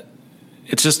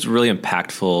just really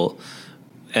impactful.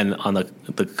 And on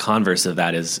the converse of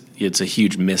that is it's a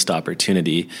huge missed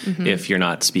opportunity if you're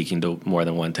not speaking to more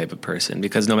than one type of person.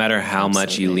 Because no matter how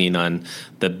much you lean on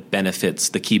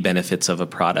the key benefits of a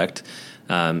product,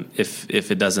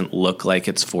 if it doesn't look like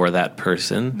it's for that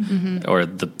person or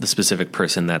the specific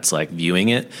person that's like viewing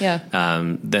it,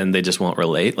 then they just won't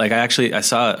relate. Like I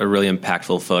saw a really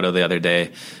impactful photo the other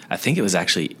day. I think it was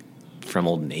actually from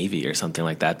Old Navy or something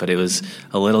like that, but it was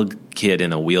a little kid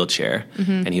in a wheelchair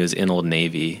and he was in Old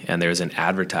Navy, and there was an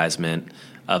advertisement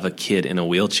of a kid in a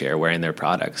wheelchair wearing their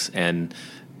products. And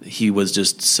he was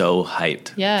just so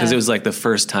hyped. Yeah. Because it was like the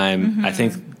first time, I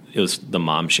think it was the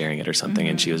mom sharing it or something,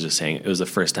 and she was just saying it was the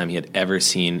first time he had ever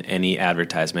seen any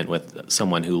advertisement with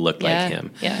someone who looked like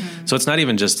him. Yeah. So it's not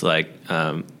even just like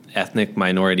ethnic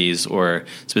minorities or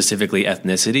specifically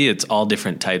ethnicity. It's all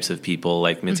different types of people,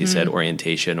 like Mitzi said,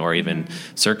 orientation or even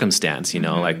circumstance, you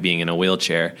know, like being in a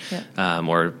wheelchair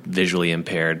or visually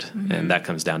impaired. And that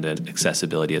comes down to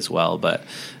accessibility as well. But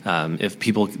if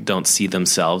people don't see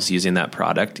themselves using that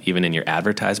product, even in your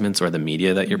advertisements or the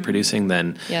media that you're producing,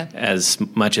 then as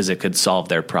much as it could solve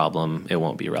their problem, it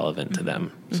won't be relevant to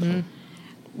them. So.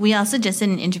 We also just did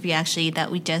an interview, actually, that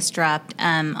we just dropped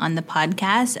on the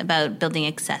podcast about building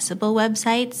accessible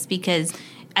websites, because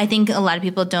I think a lot of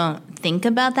people don't think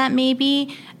about that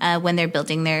maybe when they're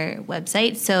building their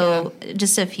website. So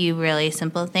just a few really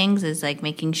simple things is like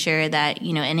making sure that,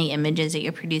 you know, any images that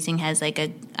you're producing has like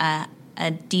a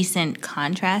decent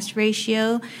contrast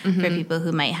ratio for people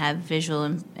who might have visual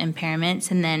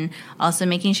impairments, and then also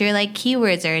making sure like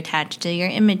keywords are attached to your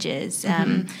images.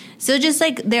 So just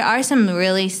like there are some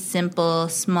really simple,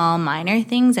 small, minor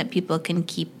things that people can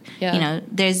keep. You know,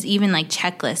 there's even like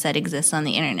checklists that exist on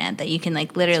the internet that you can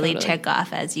like literally check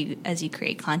off as you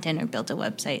create content or build a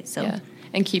website. So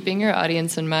and keeping your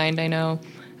audience in mind. I know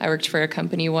I worked for a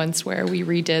company once where we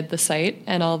redid the site,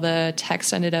 and all the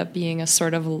text ended up being a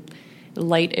sort of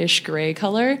light-ish gray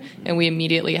color, and we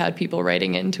immediately had people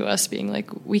writing into us being like,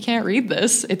 we can't read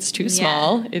this, it's too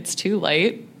small, it's too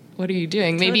light, what are you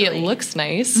doing? Maybe it looks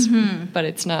nice, but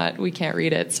it's not, we can't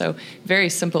read it. So very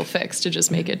simple fix to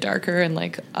just make it darker and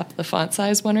like up the font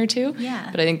size 1 or 2.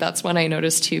 But I think that's when I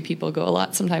noticed too, people go a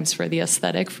lot sometimes for the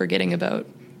aesthetic, forgetting about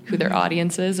who their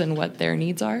audience is and what their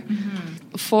needs are.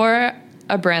 For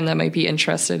a brand that might be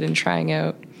interested in trying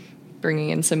out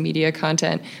bringing in some media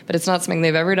content, but it's not something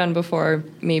they've ever done before,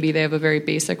 maybe they have a very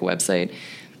basic website,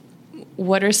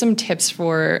 what are some tips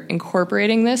for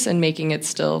incorporating this and making it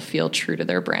still feel true to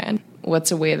their brand?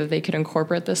 What's a way that they could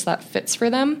incorporate this that fits for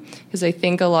them? Because I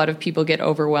think a lot of people get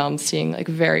overwhelmed seeing like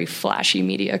very flashy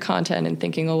media content and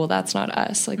thinking, oh, well, that's not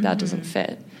us. Like that doesn't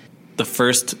fit. The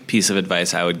first piece of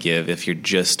advice I would give if you're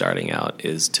just starting out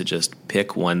is to just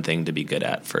pick one thing to be good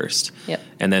at first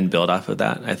and then build off of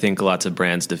that. I think lots of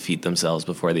brands defeat themselves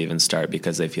before they even start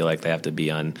because they feel like they have to be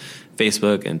on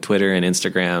Facebook and Twitter and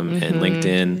Instagram and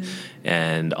LinkedIn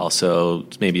and also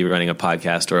maybe running a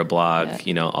podcast or a blog,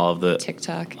 you know, all of the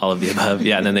TikTok, all of the above.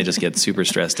 And then they just get super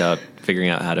stressed out figuring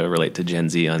out how to relate to Gen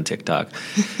Z on TikTok.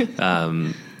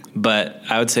 But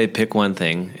I would say pick one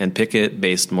thing and pick it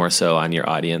based more so on your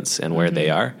audience and where they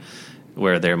are,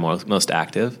 where they're most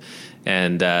active,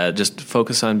 and just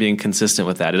focus on being consistent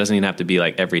with that. It doesn't even have to be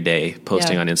like every day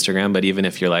posting on Instagram, but even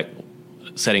if you're like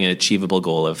setting an achievable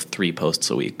goal of 3 posts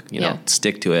a week, you know,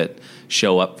 stick to it,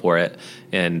 show up for it,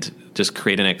 and just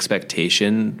create an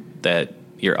expectation that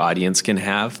your audience can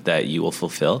have that you will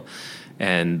fulfill.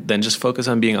 And then just focus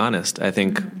on being honest. I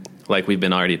think like we've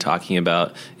been already talking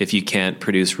about, if you can't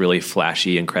produce really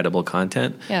flashy, incredible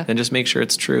content, then just make sure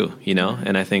it's true, you know?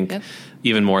 And I think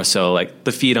even more so, like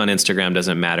the feed on Instagram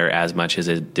doesn't matter as much as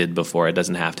it did before. It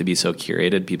doesn't have to be so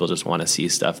curated. People just want to see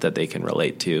stuff that they can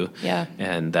relate to.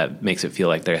 And that makes it feel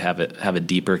like they have a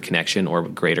deeper connection or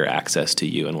greater access to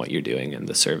you and what you're doing and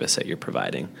the service that you're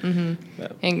providing.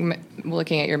 And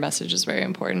looking at your message is very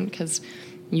important because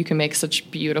you can make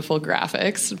such beautiful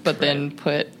graphics, but then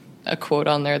put a quote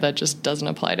on there that just doesn't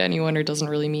apply to anyone or doesn't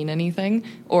really mean anything.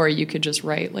 Or you could just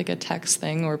write like a text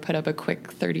thing or put up a quick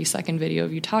 30-second video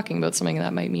of you talking about something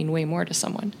that might mean way more to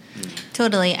someone.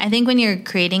 Totally. I think when you're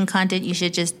creating content, you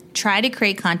should just try to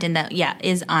create content that,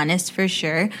 is honest for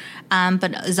sure,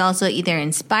 but is also either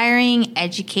inspiring,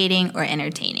 educating, or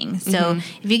entertaining. So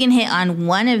if you can hit on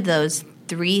one of those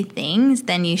 3 things,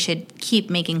 then you should keep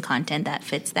making content that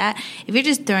fits that. If you're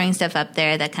just throwing stuff up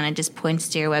there that kind of just points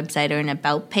to your website or an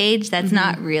about page, that's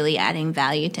not really adding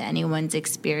value to anyone's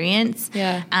experience.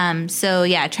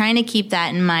 So trying to keep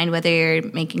that in mind, whether you're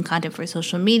making content for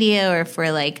social media or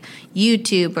for like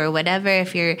YouTube or whatever.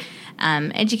 If you're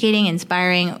educating,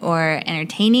 inspiring, or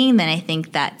entertaining, then I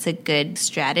think that's a good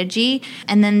strategy.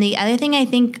 And then the other thing, I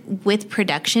think with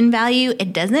production value,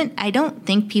 I don't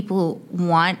think people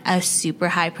want a super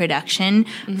high production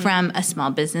from a small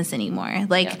business anymore.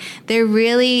 Like they're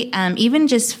really, even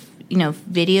just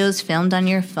videos filmed on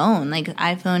your phone. Like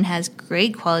iPhone has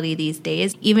great quality these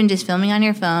days. Even just filming on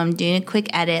your phone, doing a quick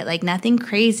edit, like nothing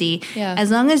crazy.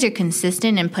 As long as you're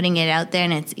consistent and putting it out there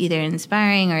and it's either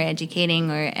inspiring or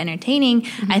educating or entertaining,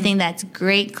 I think that's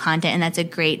great content and that's a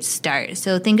great start.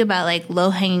 So think about like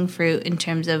low-hanging fruit in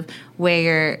terms of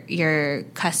where your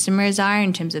customers are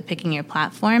in terms of picking your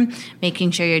platform,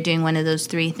 making sure you're doing one of those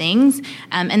 3 things,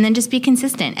 and then just be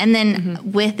consistent. And then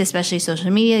with especially social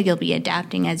media, you'll be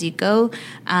adapting as you go,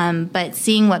 but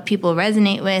seeing what people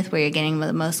resonate with, where you're getting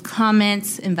the most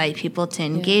comments, invite people to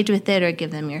engage with it or give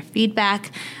them your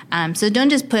feedback. So don't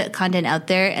just put content out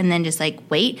there and then just like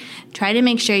wait. Try to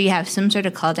make sure you have some sort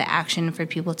of call to action for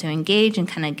people to engage and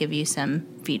kind of give you some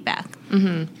feedback.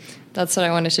 That's what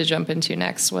I wanted to jump into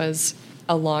next, was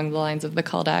along the lines of the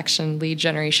call to action, lead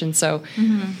generation. So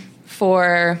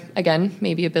for, again,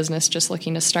 maybe a business just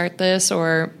looking to start this,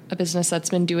 or a business that's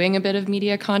been doing a bit of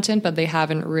media content, but they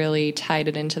haven't really tied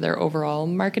it into their overall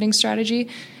marketing strategy,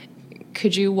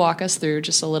 could you walk us through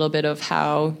just a little bit of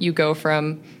how you go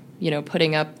from,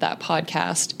 putting up that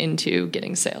podcast into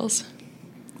getting sales?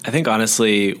 I think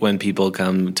honestly, when people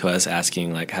come to us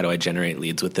asking like, how do I generate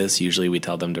leads with this? Usually we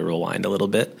tell them to rewind a little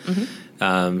bit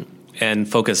and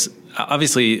focus.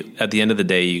 Obviously, at the end of the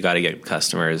day, you got to get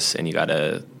customers and you got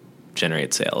to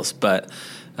generate sales. But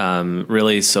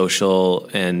really, social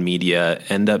and media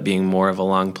end up being more of a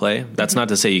long play. That's not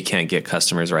to say you can't get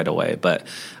customers right away. But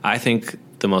I think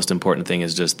the most important thing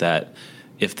is just that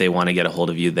if they want to get a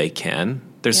hold of you, they can.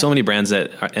 There's so many brands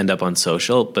that end up on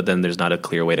social, but then there's not a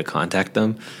clear way to contact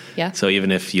them. Yeah. So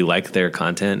even if you like their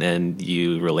content and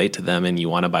you relate to them and you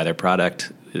want to buy their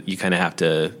product, you kind of have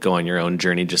to go on your own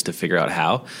journey just to figure out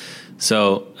how.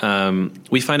 So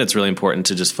we find it's really important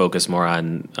to just focus more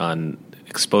on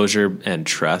exposure and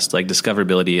trust, like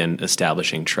discoverability and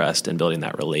establishing trust and building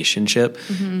that relationship.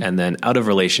 And then out of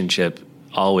relationship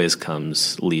always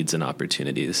comes leads and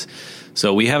opportunities.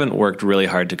 So we haven't worked really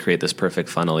hard to create this perfect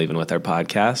funnel even with our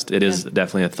podcast. It is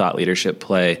definitely a thought leadership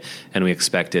play, and we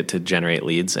expect it to generate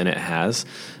leads, and it has.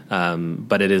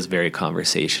 But it is very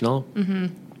conversational.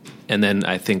 And then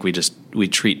I think we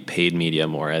treat paid media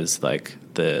more as like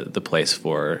the place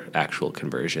for actual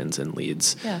conversions and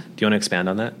leads. Yeah. Do you want to expand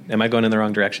on that? Am I going in the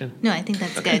wrong direction? No, I think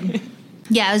that's good.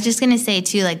 Yeah, I was just going to say,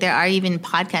 too, like there are even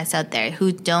podcasts out there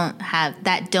who don't have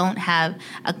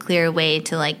a clear way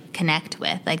to, like, connect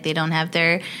with. Like they don't have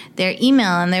their email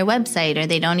on their website, or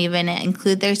they don't even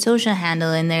include their social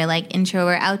handle in their, like, intro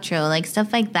or outro, like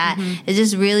stuff like that. It's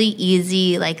just really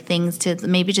easy, like, things to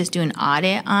maybe just do an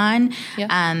audit on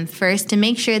first to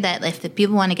make sure that if the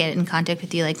people want to get in contact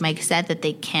with you, like Mike said, that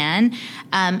they can.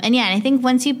 And I think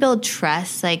once you build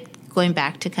trust, like going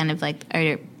back to kind of like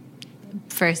our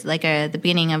first, like the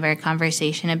beginning of our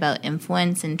conversation about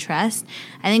influence and trust,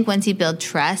 I think once you build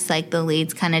trust, like the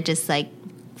leads kind of just like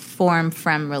form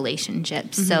from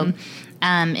relationships. So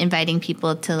inviting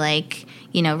people to like,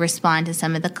 respond to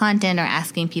some of the content, or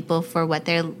asking people for what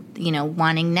they're,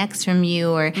 wanting next from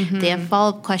you, or they have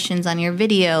follow-up questions on your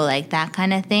video, like that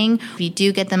kind of thing. If you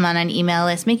do get them on an email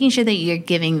list, making sure that you're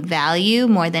giving value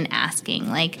more than asking.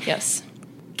 Like,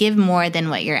 give more than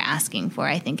what you're asking for,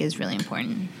 I think is really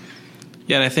important.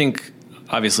 Yeah, and I think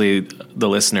obviously the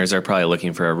listeners are probably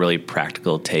looking for a really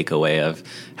practical takeaway of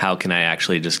how can I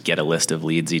actually just get a list of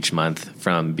leads each month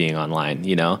from being online,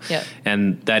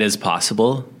 And that is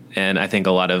possible. And I think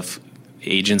a lot of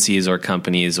agencies or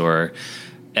companies or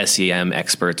SEM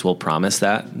experts will promise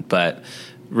that. But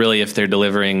really, if they're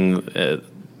delivering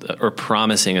or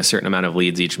promising a certain amount of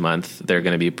leads each month, they're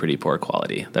going to be pretty poor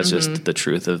quality. That's just the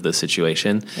truth of the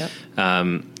situation.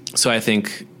 So I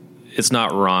think it's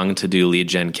not wrong to do lead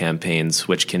gen campaigns,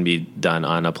 which can be done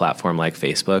on a platform like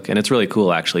Facebook. And it's really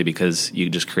cool, actually, because you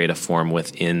just create a form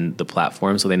within the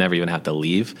platform, so they never even have to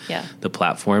leave the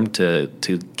platform to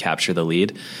capture the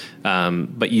lead.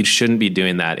 But you shouldn't be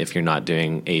doing that if you're not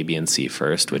doing A, B, and C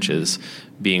first, which is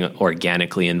being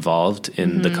organically involved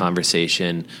in the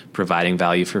conversation, providing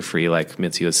value for free, like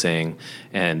Mitzi was saying,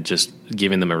 and just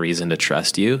giving them a reason to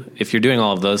trust you. If you're doing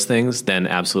all of those things, then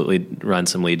absolutely run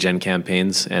some lead gen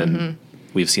campaigns, and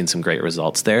we've seen some great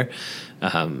results there.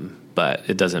 But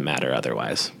it doesn't matter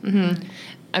otherwise.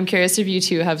 I'm curious if you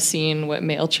two have seen what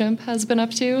MailChimp has been up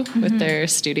to with their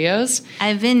studios.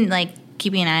 I've been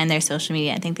keeping an eye on their social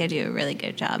media. I think they do a really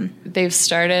good job. They've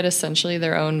started essentially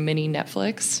their own mini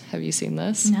Netflix. Have you seen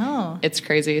this? No. It's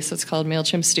crazy. So it's called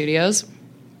MailChimp Studios.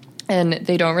 And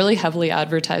they don't really heavily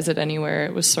advertise it anywhere.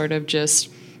 It was sort of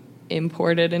just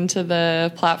imported into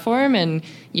the platform, and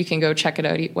you can go check it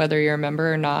out whether you're a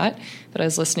member or not. But I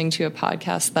was listening to a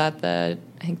podcast that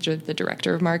I think the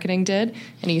director of marketing did,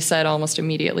 and he said almost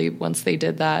immediately once they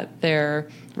did that, their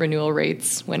renewal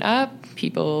rates went up.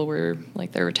 People were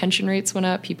their retention rates went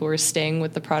up. People were staying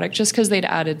with the product just because they'd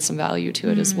added some value to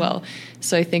it as well.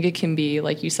 So I think it can be,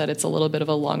 like you said, it's a little bit of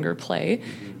a longer play,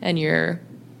 and you're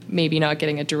maybe not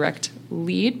getting a direct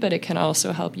lead, but it can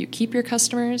also help you keep your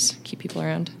customers, keep people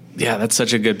around. Yeah, that's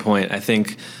such a good point. I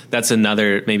think that's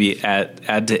another, maybe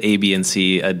add to A, B, and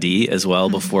C a D as well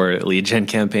before lead gen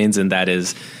campaigns, and that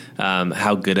is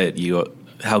how good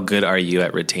are you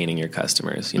at retaining your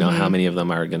customers? How many of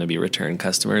them are going to be return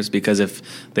customers? Because if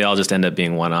they all just end up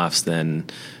being one-offs, then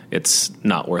it's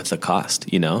not worth the cost,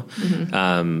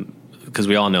 because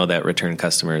we all know that return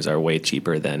customers are way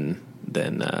cheaper than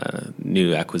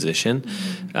new acquisition.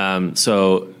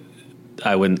 So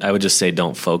I would just say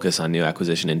don't focus on new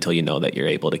acquisition until you know that you're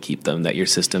able to keep them, that your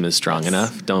system is strong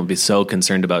enough. Don't be so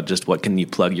concerned about just what can you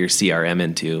plug your CRM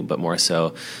into, but more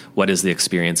so what is the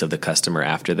experience of the customer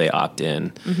after they opt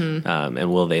in,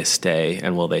 and will they stay,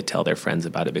 and will they tell their friends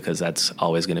about it, because that's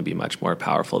always going to be much more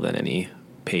powerful than any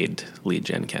paid lead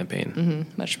gen campaign.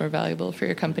 Much more valuable for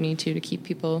your company too, to keep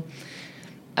people.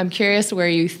 I'm curious where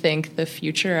you think the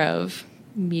future of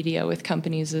media with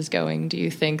companies is going. Do you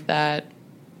think that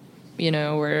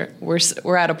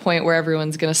we're at a point where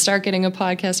everyone's going to start getting a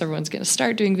podcast, everyone's going to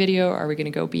start doing video? Are we going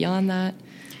to go beyond that?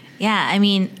 Yeah, I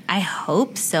mean, I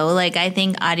hope so. I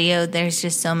think audio, there's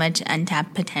just so much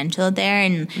untapped potential there.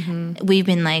 And we've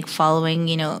been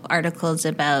following, articles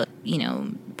about,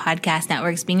 podcast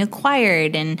networks being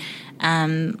acquired and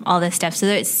all this stuff. So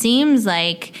it seems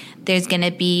like there's going to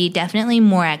be definitely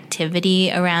more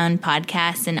activity around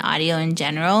podcasts and audio in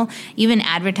general. Even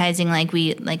advertising, like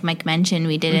Mike mentioned,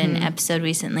 we did an episode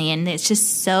recently, and it's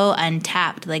just so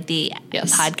untapped, the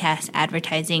podcast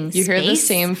advertising You space. hear the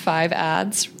same 5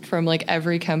 ads from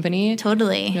every company.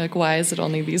 Totally. You're why is it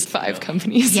only these 5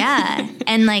 companies? Yeah.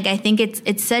 And I think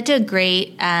it's such a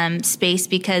great space,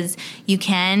 because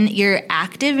you're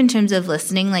active in terms of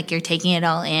listening, you're taking it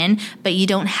all in, but you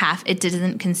don't it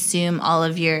doesn't consume all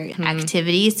of your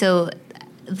activity. So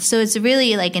it's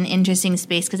really an interesting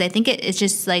space, because I think it's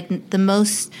just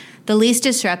the least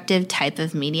disruptive type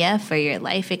of media for your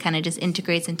life. It kind of just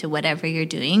integrates into whatever you're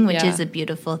doing, which is a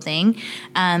beautiful thing.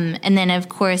 And then, of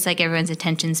course, everyone's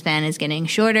attention span is getting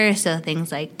shorter. So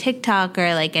things like TikTok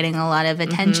are getting a lot of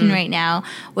attention right now,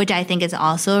 which I think is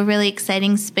also a really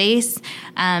exciting space.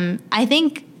 I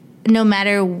think no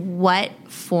matter what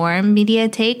form media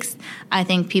takes, I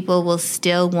think people will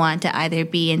still want to either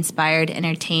be inspired,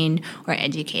 entertained, or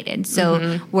educated.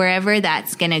 So wherever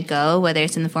that's going to go, whether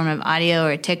it's in the form of audio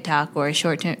or TikTok or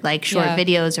short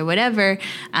videos or whatever,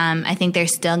 I think they're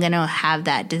still going to have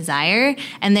that desire.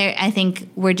 And I think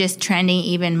we're just trending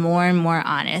even more and more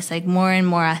honest, more and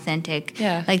more authentic.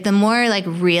 Yeah. The more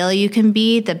real you can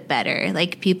be, the better.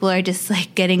 People are just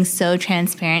getting so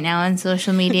transparent now on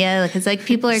social media, because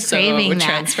people are craving that.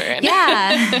 Transparent.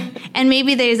 Yeah. And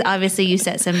maybe there's obviously you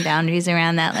set some boundaries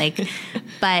around that,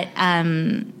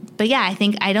 but yeah,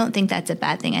 I don't think that's a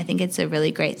bad thing. I think it's a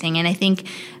really great thing. And I think,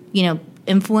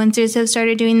 influencers have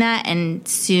started doing that, and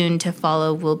soon to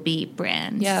follow will be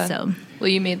brands. Yeah. So, well,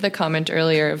 you made the comment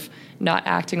earlier of not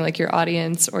acting like your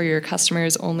audience or your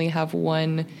customers only have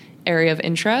one area of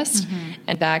interest,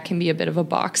 and that can be a bit of a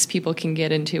box people can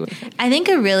get into. I think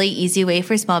a really easy way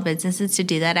for small businesses to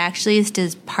do that actually is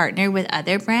to partner with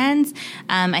other brands.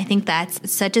 I think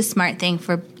that's such a smart thing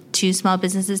for 2 small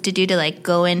businesses to do, to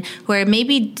go in who are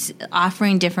maybe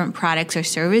offering different products or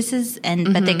services,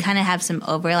 but they kind of have some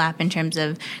overlap in terms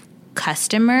of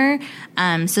customer.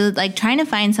 So trying to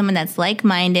find someone that's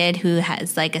like-minded, who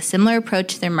has a similar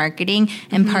approach to their marketing,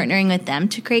 and partnering with them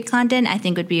to create content, I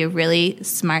think would be a really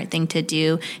smart thing to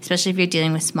do, especially if you're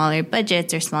dealing with smaller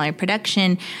budgets or smaller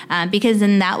production, because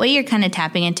in that way you're kind of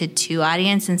tapping into 2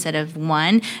 audience instead of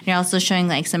 1. You're also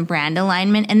showing some brand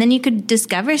alignment, and then you could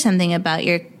discover something about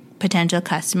your potential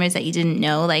customers that you didn't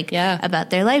know, about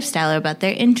their lifestyle or about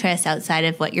their interests outside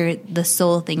of the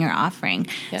sole thing you're offering.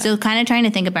 Yeah. So kind of trying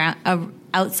to think about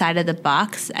outside of the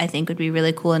box, I think would be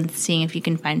really cool, and seeing if you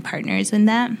can find partners in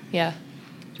that. Yeah.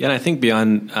 Yeah, and I think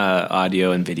beyond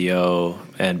audio and video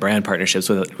and brand partnerships,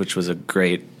 which was a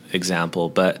great example,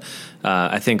 but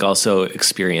I think also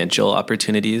experiential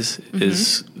opportunities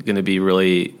is going to be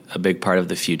really a big part of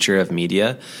the future of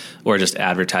media, or just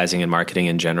advertising and marketing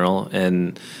in general.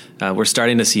 And we're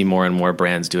starting to see more and more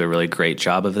brands do a really great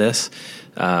job of this,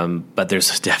 but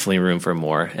there's definitely room for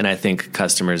more. And I think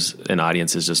customers and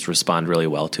audiences just respond really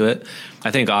well to it. I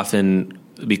think often,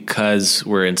 because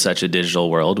we're in such a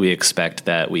digital world, we expect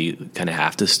that we kind of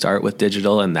have to start with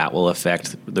digital, and that will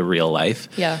affect the real life.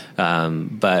 Yeah.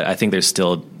 But I think there's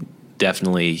still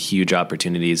definitely huge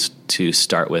opportunities to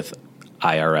start with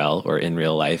IRL, or in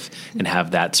real life, and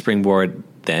have that springboard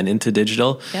then into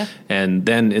digital. Yeah. And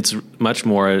then it's much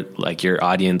more like your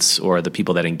audience or the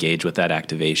people that engage with that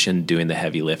activation doing the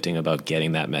heavy lifting about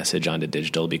getting that message onto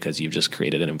digital, because you've just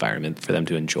created an environment for them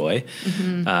to enjoy.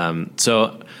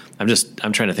 So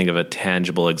I'm trying to think of a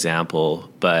tangible example,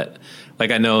 but like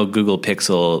I know Google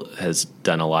Pixel has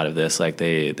done a lot of this. Like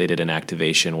they did an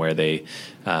activation where they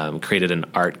created an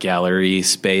art gallery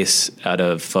space out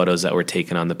of photos that were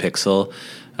taken on the Pixel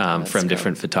from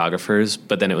different photographers.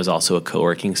 But then it was also a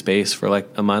co-working space for like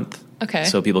a month. Okay.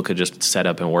 So people could just set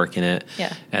up and work in it.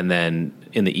 Yeah. And then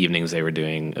in the evenings they were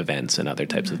doing events and other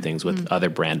types of things with other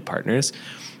brand partners.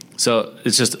 So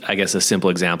it's just, I guess, a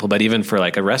simple example, but even for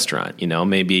like a restaurant,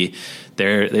 maybe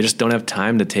they just don't have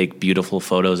time to take beautiful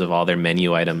photos of all their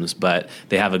menu items, but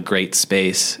they have a great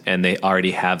space and they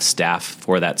already have staff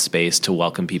for that space to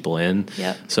welcome people in.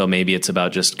 Yep. So maybe it's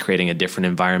about just creating a different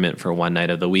environment for one night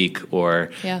of the week,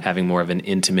 or having more of an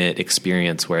intimate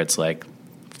experience where it's like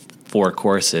 4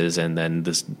 courses and then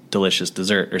this delicious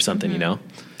dessert or something,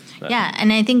 Yeah,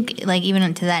 and I think, like,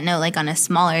 even to that note, like, on a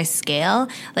smaller scale,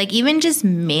 like, even just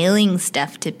mailing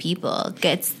stuff to people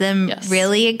gets them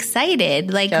really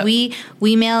excited. Like, we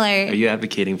mail our... Are you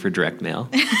advocating for direct mail?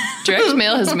 Direct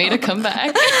mail has made a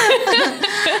comeback.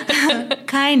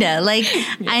 Kinda. Like,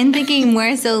 I'm thinking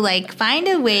more so, like, find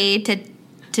a way to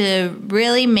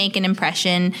really make an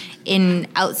impression in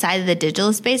outside of the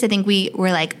digital space. I think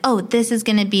we're like, oh, this is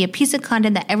going to be a piece of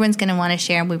content that everyone's going to want to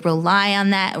share, and we rely on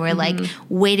that, and we're like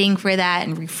waiting for that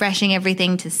and refreshing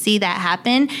everything to see that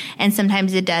happen. And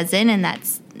sometimes it doesn't, and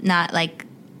that's not like,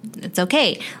 it's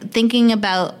okay. Thinking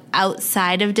about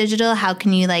outside of digital, how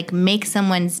can you like make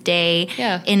someone's day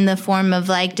in the form of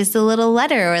like just a little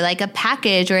letter, or like a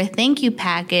package, or a thank you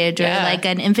package, or like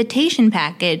an invitation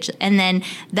package, and then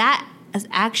that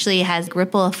actually has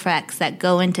ripple effects that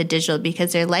go into digital,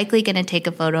 because they're likely going to take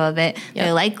a photo of it.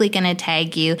 They're likely going to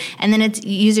tag you. And then it's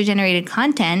user-generated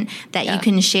content that you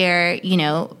can share,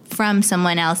 from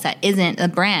someone else that isn't a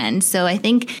brand. So I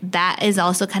think that is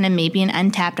also kind of maybe an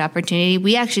untapped opportunity.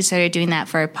 We actually started doing that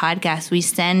for our podcast. We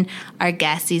send our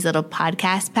guests these little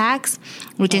podcast packs,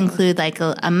 which include like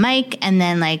a mic and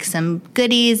then like some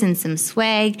goodies and some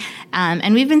swag.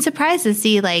 And we've been surprised to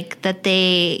see like that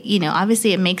they,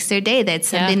 obviously it makes their day. That's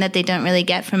something that they don't really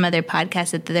get from other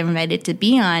podcasts that they're invited to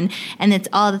be on. And it's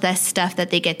all the stuff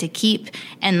that they get to keep.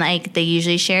 And like they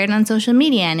usually share it on social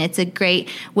media. And it's a great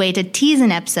way to tease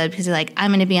an episode, because they're like,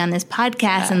 I'm going to be on this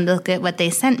podcast and look at what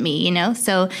they sent me,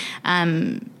 So, I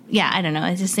don't know. I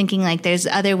was just thinking like there's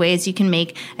other ways you can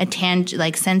make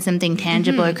send something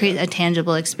tangible or create a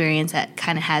tangible experience that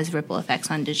kind of has ripple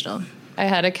effects on digital. I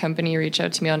had a company reach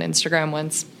out to me on Instagram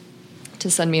once to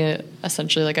send me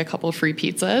essentially like a couple free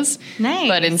pizzas. Nice.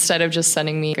 But instead of just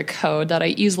sending me a code that I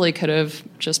easily could have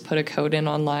just put a code in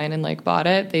online and like bought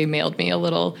it, they mailed me a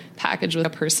little package with a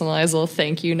personalized little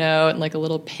thank you note and like a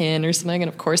little pin or something. And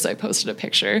of course I posted a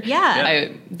picture. Yeah.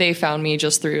 They found me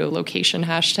just through location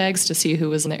hashtags to see who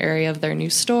was in the area of their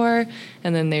new store.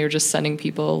 And then they were just sending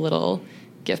people little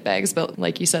gift bags. But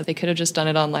like you said, they could have just done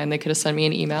it online. They could have sent me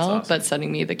an email, but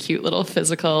sending me the cute little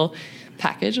physical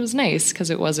package was nice,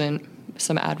 because it wasn't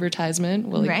some advertisement.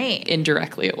 Well,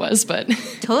 indirectly it was, but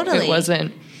totally. It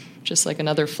wasn't just like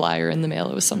another flyer in the mail.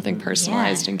 It was something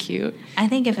personalized and cute. I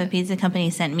think if a pizza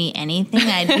company sent me anything,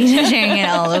 I'd be sharing it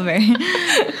all over.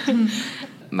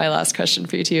 My last question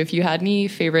for you too, if you had any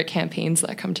favorite campaigns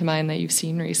that come to mind that you've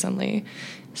seen recently.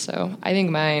 So I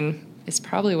think mine is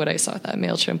probably what I saw with that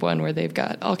MailChimp one, where they've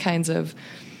got all kinds of,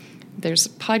 there's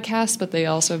podcasts, but they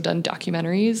also have done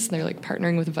documentaries. They're like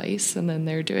partnering with Vice, and then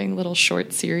they're doing little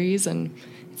short series, and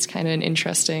it's kind of an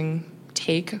interesting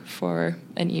take for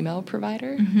an email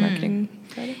provider, marketing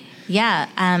provider. Yeah,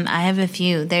 I have a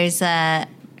few. There's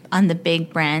on the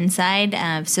big brand side,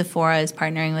 Sephora is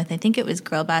partnering with, I think it was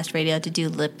Girl Boss Radio, to do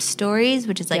Lip Stories,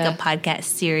 which is like a podcast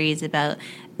series about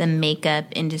the makeup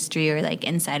industry, or like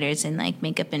insiders in like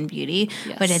makeup and beauty,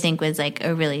 which I think was like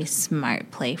a really smart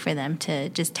play for them to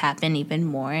just tap in even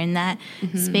more in that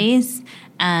space.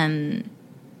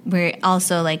 We're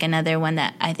also like another one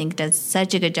that I think does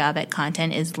such a good job at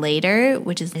content is Later,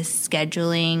 which is this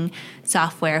scheduling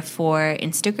software for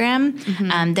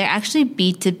Instagram. They're actually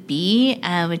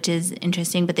B2B, which is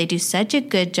interesting, but they do such a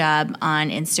good job on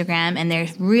Instagram, and they're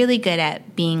really good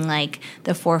at being like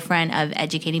the forefront of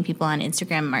educating people on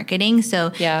Instagram marketing. So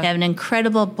they have an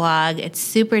incredible blog. It's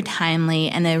super timely,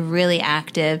 and they're really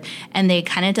active, and they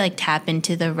kind of like tap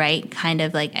into the right kind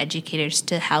of like educators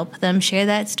to help them share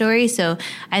that story. So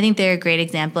I think they're a great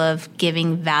example of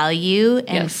giving value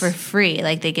and for free.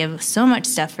 Like they give so much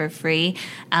stuff for free,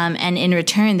 and in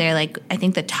return, they're like, I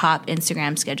think, the top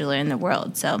Instagram scheduler in the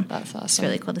world. So that's awesome. It's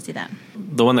really cool to see that.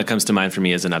 the one that comes to mind for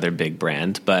me is another big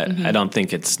brand, but I don't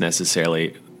think it's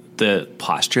necessarily the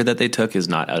posture that they took is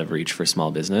not out of reach for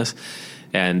small business.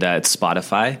 And it's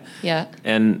Spotify. Yeah.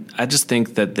 And I just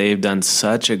think that they've done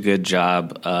such a good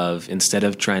job of, instead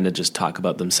of trying to just talk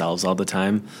about themselves all the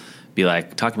time, be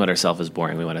like, talking about ourselves is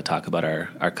boring. We want to talk about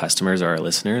our customers or our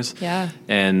listeners. Yeah.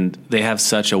 And they have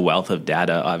such a wealth of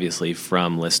data, obviously,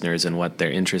 from listeners and what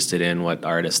they're interested in, what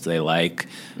artists they like,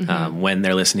 when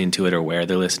they're listening to it or where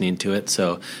they're listening to it.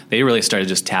 So they really started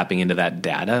just tapping into that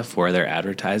data for their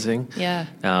advertising. Yeah.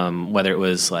 Whether it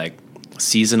was like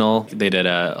seasonal, they did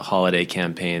a holiday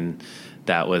campaign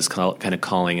that was kind of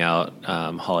calling out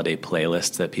holiday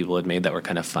playlists that people had made that were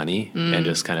kind of funny and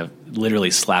just kind of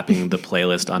literally slapping the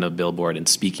playlist on a billboard and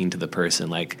speaking to the person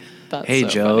like, That's hey, so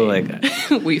Joe, funny.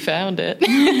 like we found it.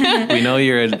 we know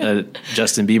you're a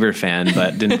Justin Bieber fan,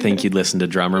 but didn't think you'd listen to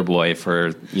Drummer Boy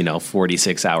for,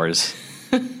 46 hours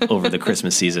over the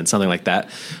Christmas season, something like that.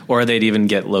 Or they'd even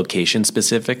get location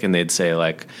specific and they'd say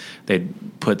like, they'd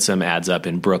put some ads up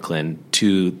in Brooklyn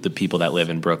to the people that live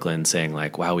in Brooklyn saying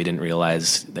like, wow, we didn't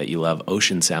realize that you love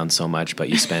ocean sounds so much, but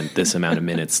you spent this amount of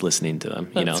minutes listening to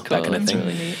them, That's cool. that kind of That's thing.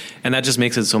 really neat. And that just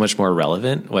makes it so much more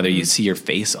relevant, whether you see your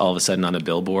face all of a sudden on a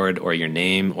billboard or your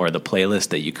name or the playlist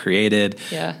that you created,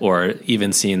 or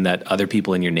even seeing that other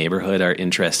people in your neighborhood are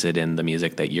interested in the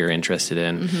music that you're interested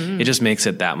in. It just makes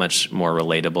it that much more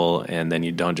relatable. And then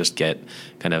you don't just get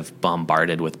kind of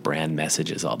bombarded with brand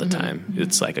messages all the time.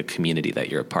 It's like a community that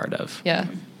you're a part of. Yeah.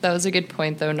 That was a good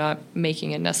point, though, not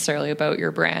making it necessarily about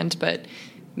your brand, but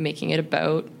making it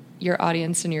about your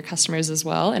audience and your customers as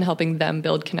well, and helping them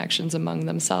build connections among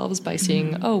themselves by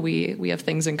seeing, we have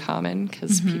things in common,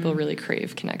 because people really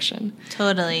crave connection.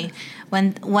 Totally.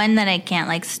 One that I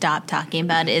can't stop talking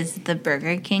about is the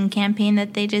Burger King campaign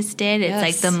that they just did. It's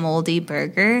like the moldy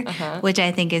burger, which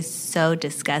I think is so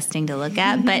disgusting to look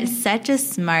at, but such a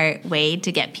smart way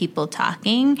to get people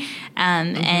talking.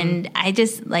 And I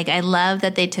just I love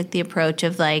that they took the approach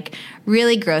of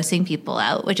really grossing people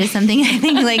out, which is something I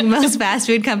think most fast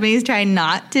food companies try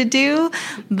not to do.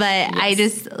 But I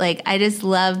just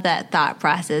love that thought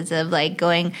process of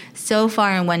going so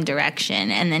far in one direction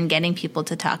and then getting people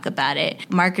to talk about it.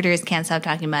 Marketers can't stop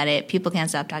talking about it. People can't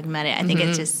stop talking about it. I think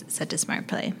it's just such a smart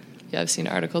play. Yeah, I've seen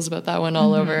articles about that one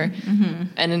all over.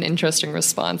 And an interesting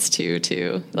response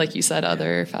to, like you said,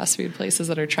 other fast food places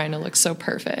that are trying to look so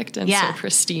perfect and so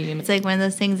pristine. It's like one of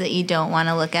those things that you don't want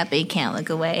to look at, but you can't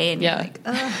look away. And you're like,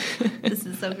 oh, this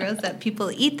is so gross that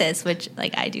people eat this, which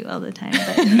I do all the time.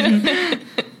 But.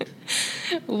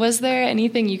 Was there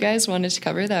anything you guys wanted to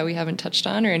cover that we haven't touched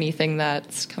on, or anything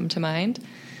that's come to mind?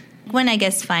 One, I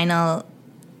guess, final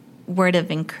word of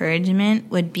encouragement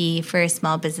would be for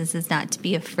small businesses not to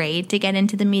be afraid to get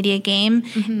into the media game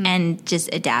and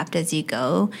just adapt as you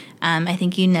go. I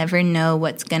think you never know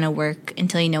what's going to work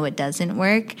until you know what doesn't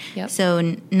work. Yep.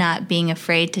 So not being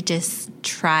afraid to just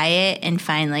try it and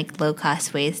find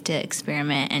low-cost ways to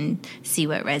experiment and see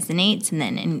what resonates, and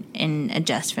then and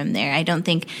adjust from there. I don't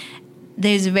think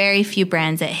there's very few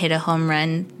brands that hit a home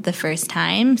run the first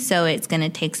time, so it's going to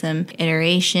take some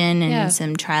iteration and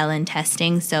some trial and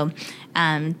testing. So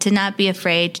to not be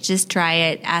afraid, to just try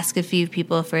it, ask a few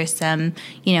people for some,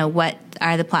 what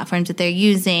are the platforms that they're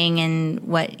using, and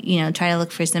what, try to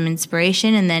look for some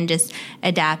inspiration, and then just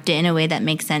adapt it in a way that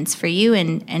makes sense for you,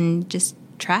 and just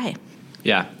try.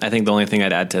 Yeah, I think the only thing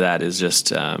I'd add to that is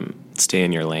just stay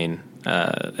in your lane.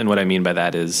 And what I mean by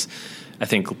that is, I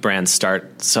think brands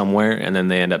start somewhere and then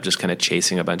they end up just kind of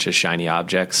chasing a bunch of shiny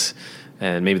objects,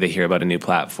 and maybe they hear about a new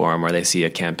platform or they see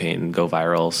a campaign go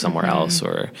viral somewhere else,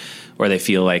 or they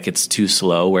feel like it's too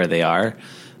slow where they are.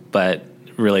 But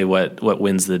really what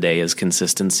wins the day is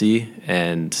consistency.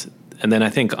 And then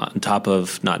I think on top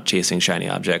of not chasing shiny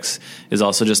objects is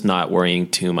also just not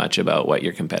worrying too much about what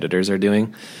your competitors are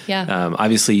doing. Yeah.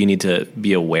 Obviously you need to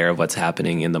be aware of what's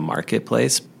happening in the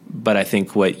marketplace, but I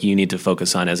think what you need to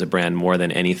focus on as a brand more than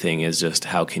anything is just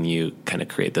how can you kind of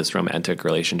create this romantic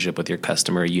relationship with your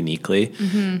customer uniquely,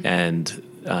 and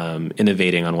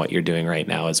innovating on what you're doing right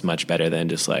now is much better than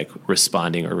just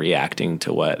responding or reacting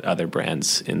to what other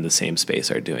brands in the same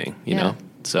space are doing, you know?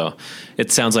 So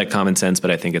it sounds like common sense, but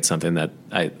I think it's something that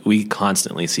we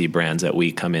constantly see brands that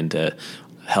we come in to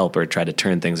help or try to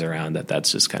turn things around,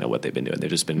 that's just kind of what they've been doing. They've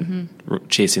just been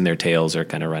chasing their tails or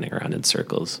kind of running around in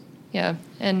circles. Yeah,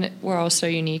 And we're all so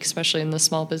unique, especially in the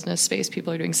small business space.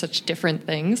 People are doing such different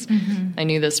things. I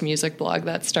knew this music blog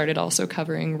that started also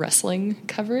covering wrestling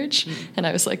coverage. And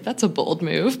I was like, that's a bold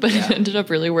move. But it ended up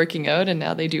really working out. And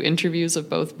now they do interviews of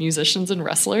both musicians and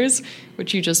wrestlers,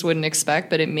 which you just wouldn't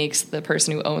expect. But it makes the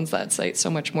person who owns that site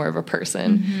so much more of a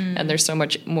person. And they're so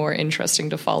much more interesting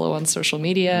to follow on social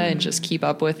media and just keep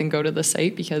up with and go to the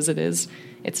site, because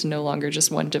it's no longer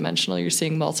just one dimensional. You're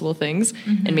seeing multiple things.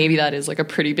 And maybe that is like a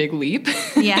pretty big leap.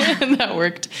 Yeah. And that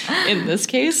worked in this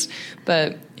case.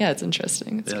 But yeah, it's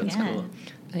interesting. It's cool.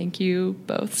 Thank you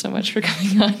both so much for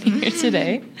coming on here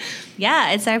today.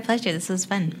 Yeah, it's our pleasure. This was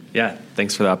fun. Yeah,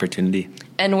 thanks for the opportunity.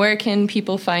 And where can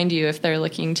people find you if they're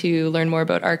looking to learn more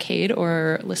about Arcade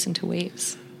or listen to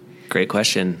Waves? Great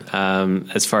question.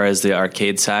 As far as the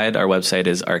Arcade side, our website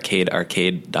is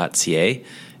arcadearcade.ca.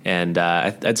 And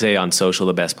I'd say on social,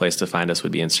 the best place to find us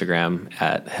would be Instagram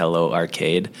at Hello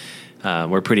Arcade.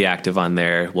 We're pretty active on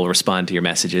there. We'll respond to your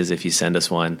messages if you send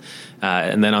us one.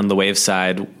 And then on the Wave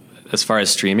side, as far as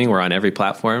streaming, we're on every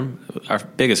platform. Our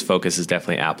biggest focus is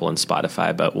definitely Apple and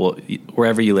Spotify, but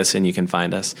wherever you listen, you can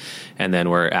find us. And then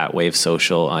we're at Wave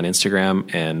Social on Instagram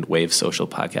and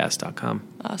wavesocialpodcast.com.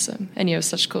 Awesome. And you have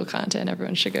such cool content.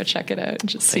 Everyone should go check it out and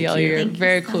just see all your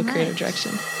very cool creative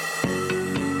direction.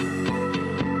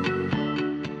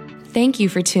 Thank you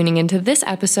for tuning into this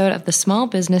episode of the Small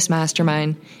Business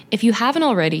Mastermind. If you haven't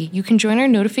already, you can join our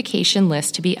notification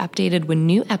list to be updated when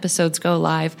new episodes go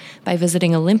live by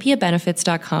visiting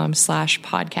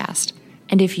olympiabenefits.com/podcast.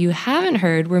 And if you haven't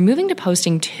heard, we're moving to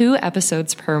posting 2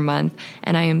 episodes per month,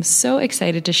 and I am so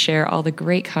excited to share all the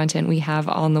great content we have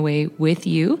on the way with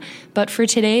you. But for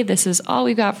today, this is all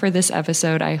we got for this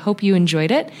episode. I hope you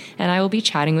enjoyed it, and I will be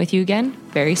chatting with you again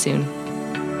very soon.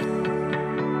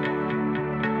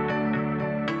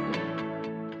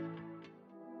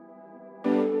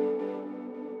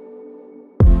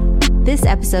 This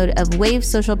episode of Wave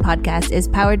Social Podcast is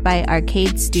powered by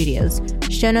Arcade Studios.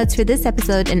 Show notes for this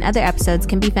episode and other episodes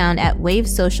can be found at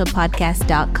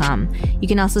wavesocialpodcast.com. You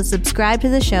can also subscribe to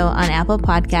the show on Apple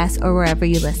Podcasts or wherever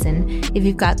you listen. If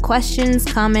you've got questions,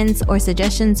 comments, or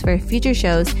suggestions for future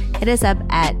shows, hit us up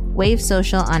at Wave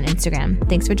Social on Instagram.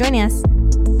 Thanks for joining us.